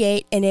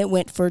 1998, and it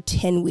went for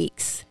 10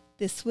 weeks.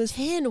 This was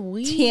 10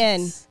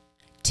 weeks?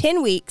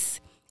 10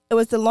 weeks. It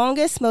was the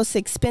longest, most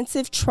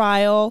expensive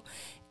trial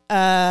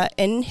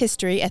in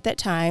history at that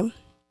time.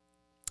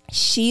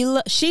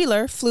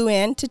 Sheeler flew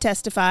in to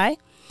testify,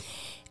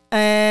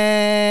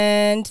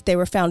 and they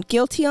were found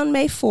guilty on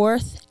May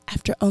 4th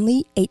after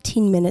only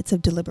 18 minutes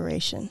of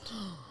deliberation.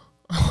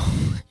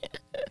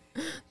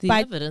 The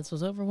evidence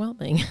was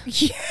overwhelming.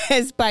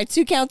 Yes, by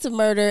 2 counts of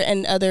murder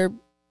and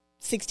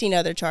 16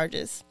 other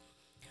charges.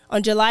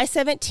 On July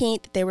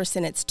 17th, they were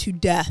sentenced to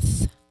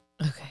death.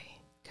 Okay,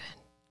 good.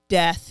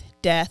 Death.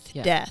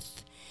 Yeah.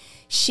 Death.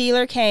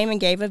 Sheeler came and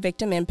gave a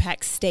victim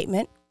impact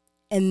statement,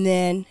 and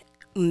then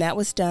when that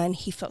was done,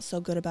 he felt so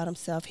good about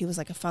himself. He was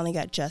like, I finally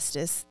got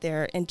justice.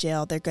 They're in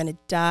jail. They're going to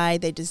die.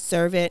 They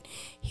deserve it.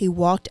 He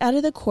walked out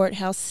of the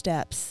courthouse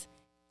steps,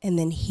 and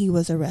then he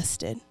was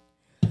arrested.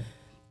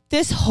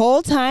 This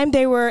whole time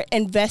they were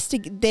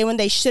when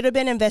they should have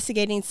been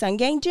investigating Sun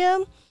Gang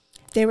Jim,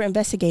 they were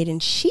investigating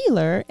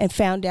Sheeler and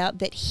found out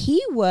that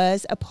he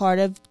was a part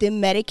of the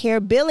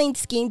Medicare billing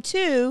scheme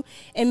too,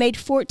 and made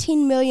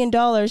 $14 million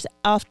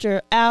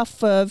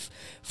off of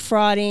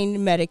frauding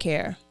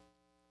Medicare.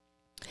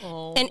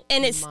 Oh, and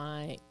it's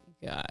my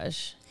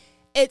gosh.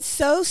 It's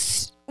so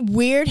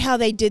weird how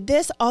they did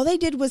this. All they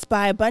did was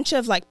buy a bunch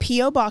of like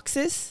P.O.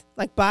 boxes,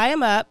 like buy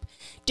them up,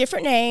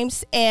 different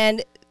names,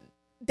 and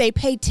they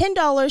paid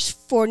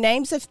 $10 for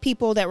names of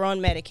people that were on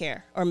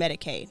Medicare or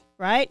Medicaid,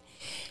 right?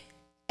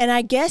 And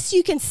I guess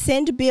you can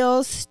send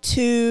bills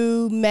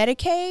to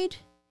Medicaid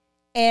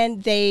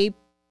and they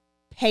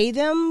pay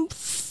them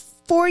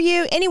for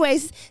you.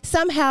 Anyways,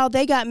 somehow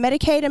they got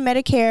Medicaid and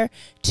Medicare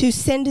to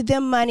send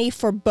them money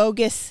for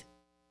bogus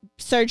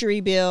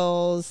surgery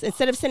bills.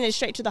 Instead of sending it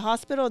straight to the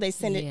hospital, they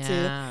send it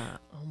to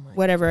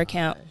whatever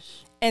account.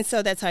 And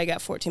so that's how he got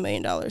 $14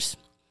 million.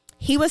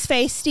 He was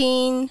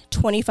facing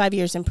 25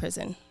 years in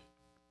prison.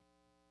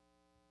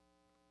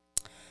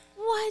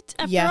 What?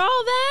 After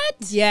all that?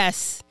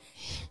 Yes.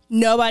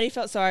 Nobody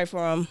felt sorry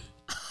for him.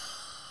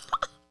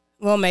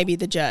 Well, maybe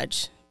the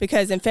judge.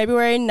 Because in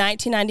February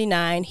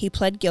 1999, he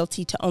pled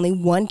guilty to only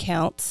 1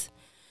 count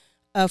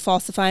of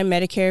falsifying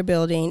Medicare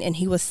billing, and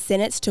he was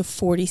sentenced to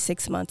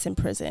 46 months in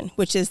prison,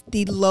 which is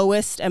the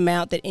lowest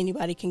amount that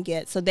anybody can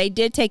get. So they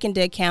did take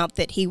into account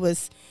that he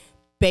was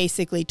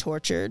basically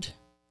tortured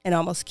and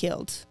almost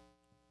killed.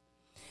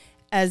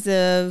 As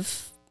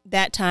of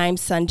that time,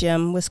 Sun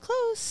Gym was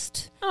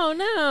closed. Oh,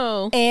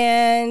 no.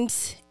 And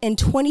in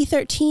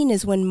 2013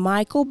 is when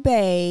Michael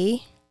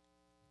Bay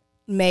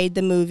made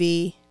the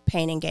movie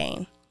Pain and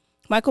Gain.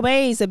 Michael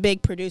Bay is a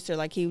big producer.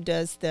 Like, he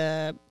does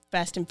the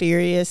Fast and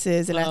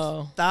Furiouses, and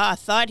I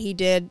thought he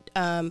did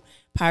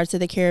Pirates of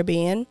the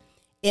Caribbean.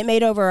 It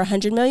made over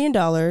 $100 million.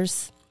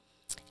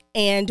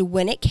 And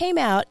when it came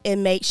out, it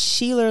made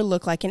Sheeler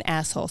look like an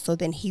asshole. So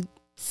then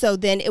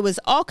it was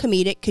all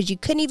comedic because you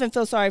couldn't even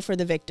feel sorry for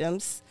the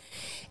victims.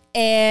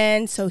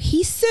 And so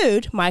he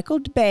sued Michael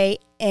Bay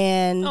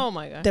and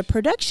the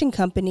production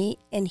company,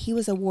 and he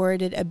was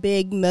awarded a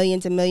big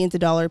millions and millions of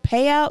dollar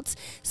payouts.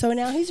 So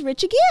now he's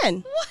rich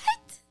again. What?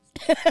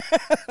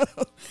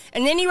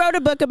 And then he wrote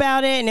a book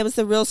about it, and it was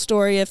the real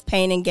story of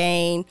Pain and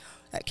Gain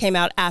that came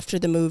out after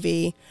the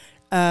movie.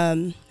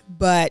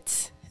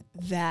 But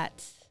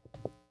that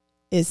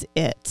is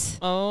it.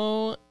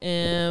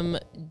 OMG.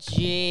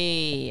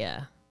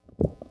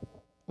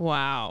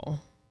 Wow.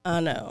 I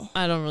know.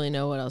 I don't really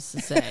know what else to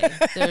say.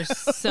 There's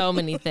so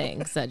many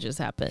things that just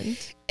happened.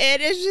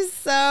 It is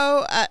just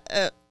so,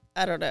 I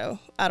don't know.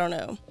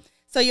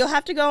 So you'll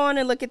have to go on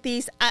and look at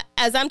these.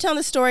 As I'm telling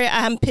the story,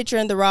 I'm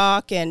picturing The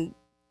Rock and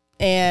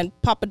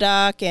Papa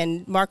Doc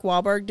and Mark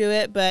Wahlberg do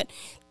it, but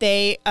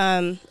they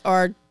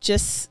are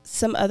just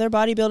some other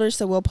bodybuilders,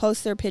 so we'll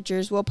post their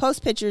pictures. We'll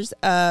post pictures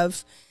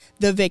of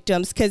the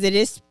victims because it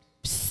is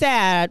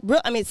sad.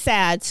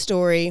 Sad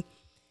story.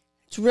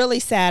 It's really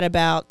sad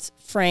about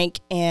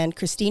Frank and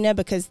Christina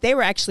because they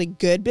were actually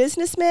good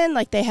businessmen.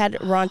 Like, they had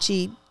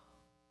raunchy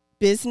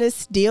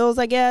business deals,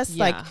 I guess.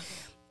 Yeah.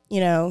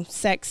 Like,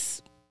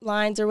 sex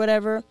lines or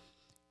whatever.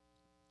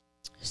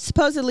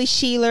 Supposedly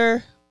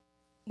Sheeler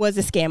was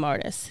a scam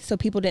artist, so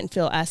people didn't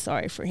feel as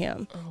sorry for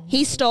him.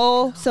 He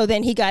stole, so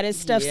then he got his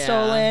stuff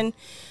stolen,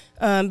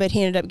 but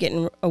he ended up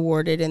getting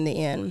awarded in the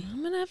end.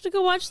 I'm going to have to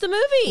go watch the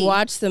movie.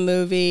 Watch the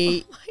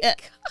movie. Oh, my God.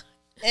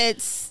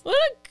 What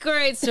a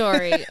great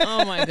story.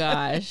 Oh, my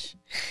gosh.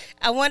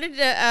 I wanted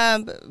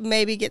to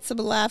maybe get some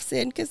laughs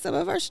in because some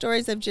of our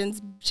stories have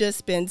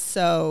just been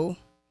so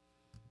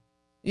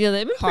they've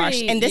been harsh.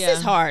 pretty, and this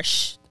is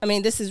harsh. I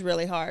mean, this is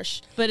really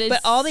harsh.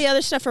 But all the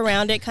other stuff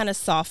around it kind of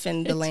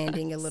softened the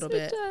landing a little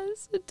bit.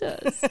 It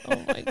does.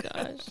 Oh, my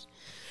gosh.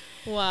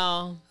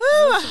 Wow.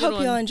 Oh, I hope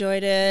y'all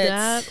enjoyed it.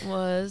 That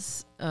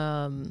was,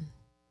 that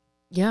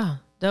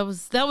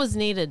was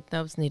needed.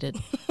 That was needed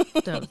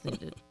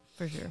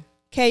for sure.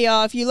 Okay,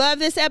 y'all, if you love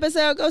this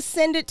episode, go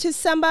send it to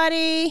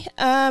somebody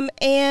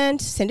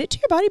and send it to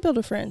your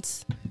bodybuilder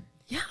friends.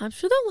 Yeah, I'm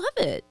sure they'll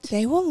love it.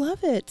 They will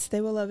love it.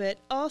 They will love it.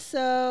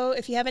 Also,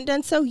 if you haven't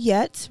done so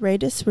yet,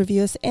 rate us,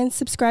 review us, and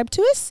subscribe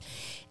to us.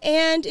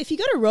 And if you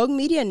go to Rogue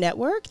Media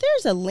Network,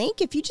 there's a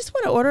link. If you just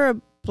want to order a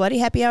Bloody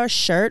Happy Hour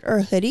shirt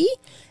or hoodie,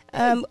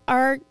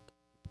 our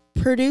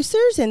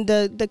producers and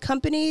the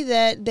company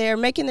that they're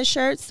making the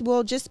shirts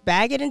will just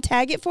bag it and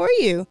tag it for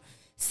you.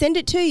 Send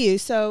it to you.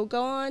 So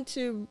go on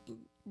to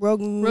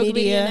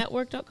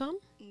RogueMediaNetwork.com?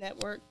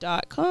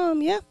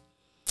 Network.com, yeah.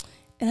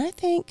 And I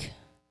think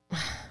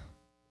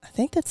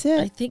that's it.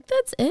 I think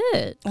that's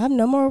it. I have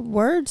no more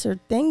words or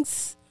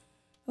things.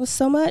 It was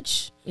so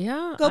much.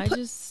 Yeah,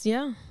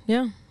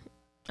 yeah.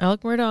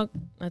 Alec Murdaugh.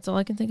 That's all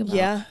I can think about.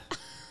 Yeah.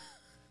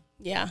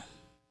 Yeah.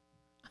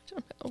 I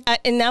don't know.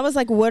 And I was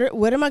like,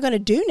 what am I going to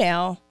do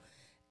now?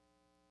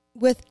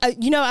 With,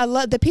 I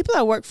love the people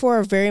I work for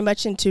are very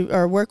much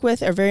work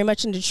with are very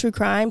much into true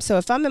crime. So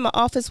if I'm in my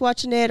office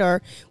watching it,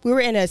 or we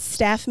were in a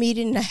staff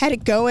meeting and I had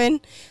it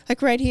going,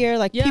 like right here,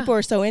 like people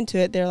are so into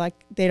it, they're like,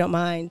 they don't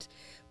mind.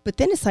 But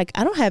then it's like,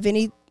 I don't have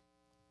any,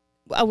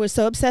 I was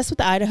so obsessed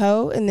with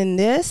Idaho. And then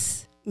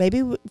this,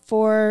 maybe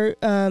for,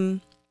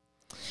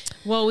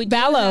 Lori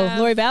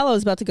Vallow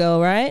is about to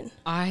go, right?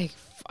 I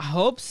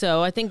hope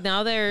so. I think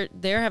now they're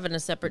having a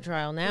separate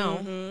trial now.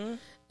 Mm-hmm.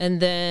 And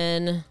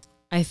then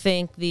I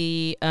think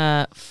the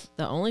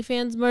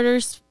OnlyFans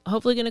murder's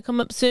hopefully going to come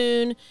up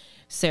soon.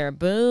 Sarah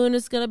Boone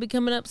is going to be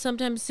coming up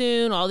sometime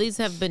soon. All these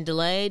have been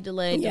delayed.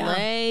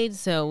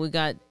 So we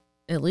got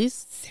at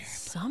least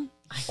some.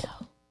 I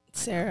know.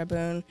 Sarah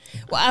Boone.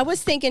 Well, I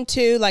was thinking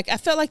too, like, I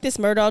felt like this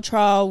Murdaugh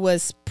trial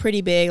was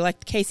pretty big,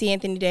 like the Casey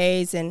Anthony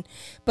days,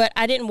 but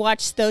I didn't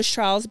watch those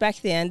trials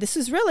back then. This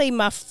was really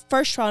my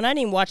first trial, and I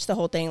didn't even watch the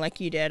whole thing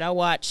like you did. I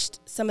watched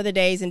some of the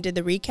days and did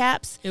the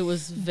recaps. It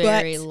was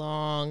very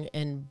long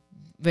and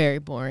very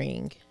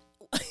boring.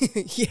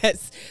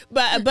 Yes.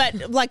 But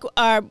like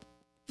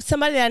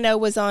somebody that I know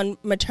was on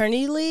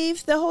maternity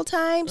leave the whole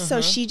time,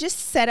 so she just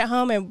sat at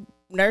home and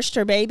nursed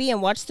her baby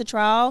and watched the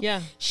trial.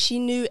 Yeah. She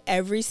knew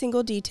every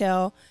single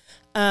detail,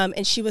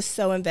 and she was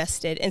so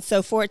invested. And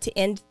so for it to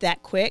end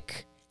that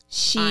quick,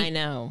 I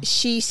know.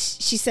 She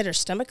said her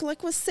stomach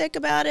was sick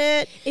about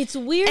it. It's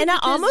weird. And I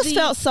almost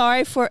felt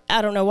sorry for,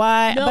 I don't know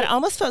why, but I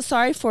almost felt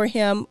sorry for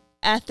him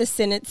at the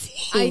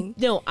sentencing.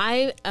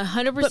 I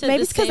 100%. But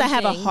maybe it's because I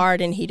have a heart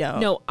and he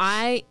don't. No,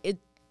 it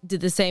did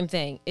the same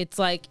thing. It's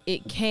like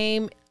it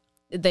came.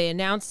 They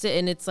announced it,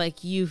 and it's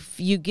like you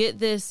get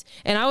this.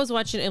 And I was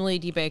watching Emily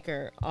D.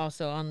 Baker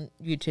also on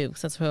YouTube,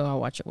 because that's who I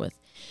watch it with.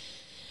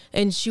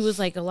 And she was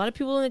like, a lot of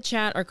people in the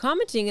chat are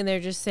commenting, and they're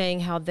just saying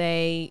how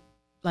they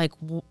like,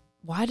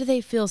 why do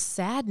they feel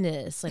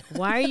sadness? Like,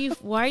 why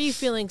are you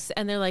feeling?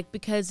 And they're like,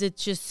 because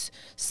it's just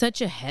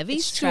such a heavy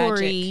story.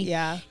 Tragic.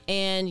 Yeah.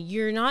 And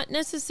you're not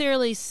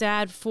necessarily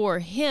sad for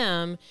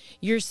him.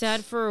 You're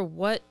sad for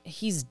what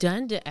he's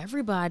done to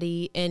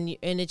everybody, and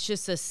it's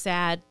just a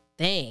sad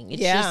thing.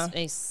 It's just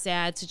a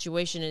sad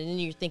situation. And then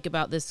you think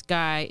about this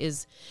guy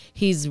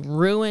he's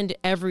ruined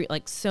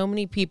so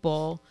many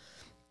people,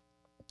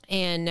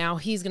 and now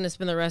he's going to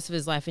spend the rest of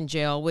his life in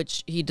jail,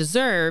 which he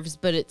deserves,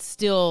 but it's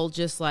still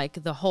just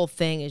like the whole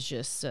thing is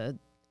just a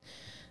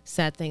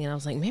sad thing. And I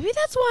was like, maybe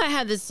that's why I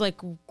had this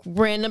like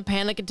random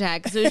panic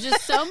attack, because there was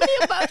just so many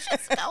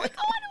emotions going on. It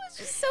was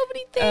just so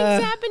many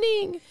things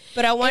happening.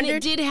 But I wondered,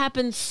 and it did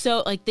happen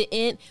so like the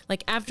end,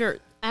 like after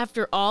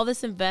all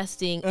this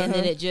investing, and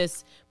then it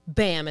just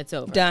bam, it's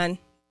over. Done.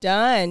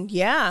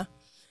 Yeah.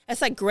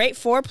 That's like great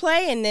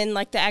foreplay, and then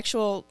like the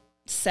actual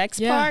sex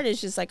part is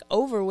just like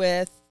over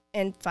with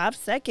in 5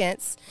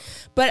 seconds.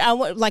 But I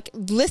want like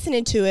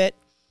listening to it.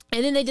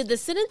 And then they did the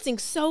sentencing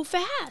so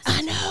fast.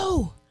 I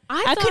know.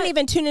 I couldn't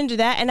even tune into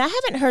that, and I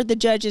haven't heard the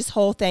judge's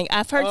whole thing.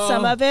 I've heard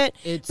some of it,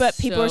 but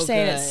people are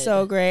saying it's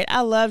so great.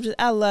 I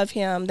love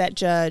him, that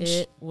judge.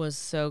 It was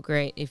so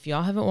great. If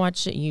y'all haven't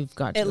watched it, you've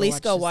got to at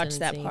least go watch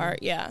that part.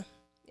 Yeah.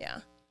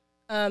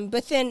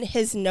 But then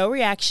his no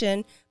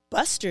reaction,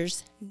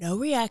 Buster's no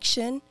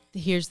reaction.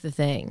 Here's the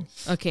thing.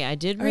 Okay, I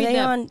did read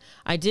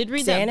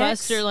that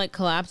Buster like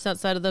collapsed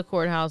outside of the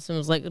courthouse and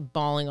was like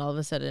bawling all of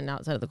a sudden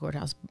outside of the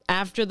courthouse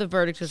after the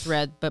verdict was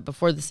read, but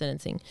before the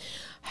sentencing.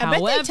 I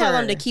bet they tell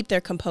them to keep their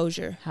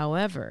composure.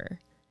 However,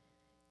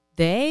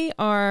 they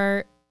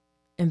are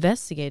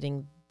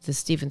investigating the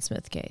Stephen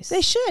Smith case.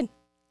 They should.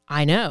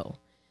 I know.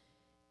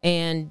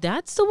 And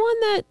that's the one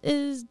that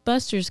is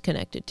Buster's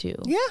connected to.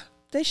 Yeah,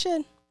 they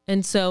should.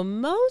 And so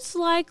most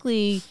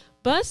likely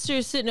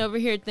Buster's sitting over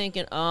here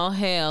thinking, oh,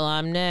 hell,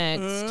 I'm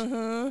next.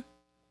 Mm-hmm.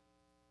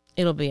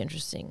 It'll be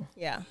interesting.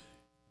 Yeah.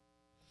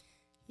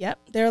 Yep.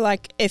 They're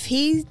like, if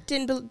they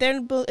didn't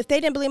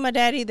believe my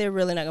daddy, they're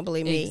really not going to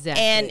believe me.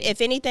 Exactly. And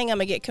if anything, I'm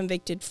going to get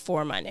convicted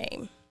for my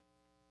name.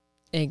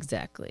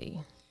 Exactly.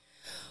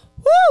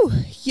 Woo!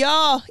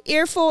 Y'all,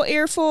 earful.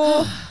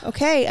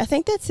 Okay, I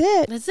think that's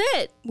it. That's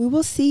it. We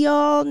will see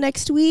y'all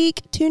next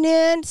week. Tune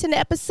in, send an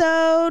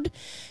episode,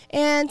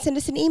 and send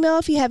us an email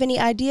if you have any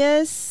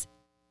ideas.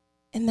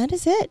 And that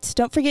is it.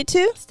 Don't forget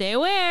to stay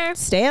aware,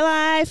 stay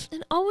alive,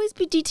 and always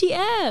be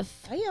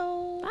DTF. Bye,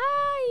 y'all. Bye.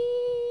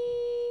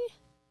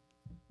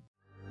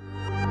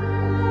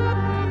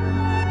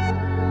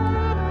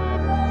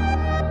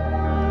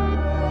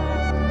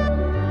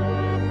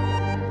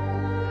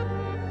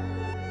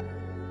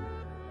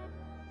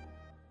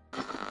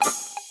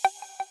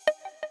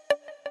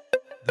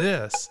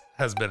 This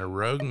has been a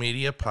Rogue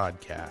Media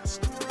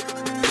podcast.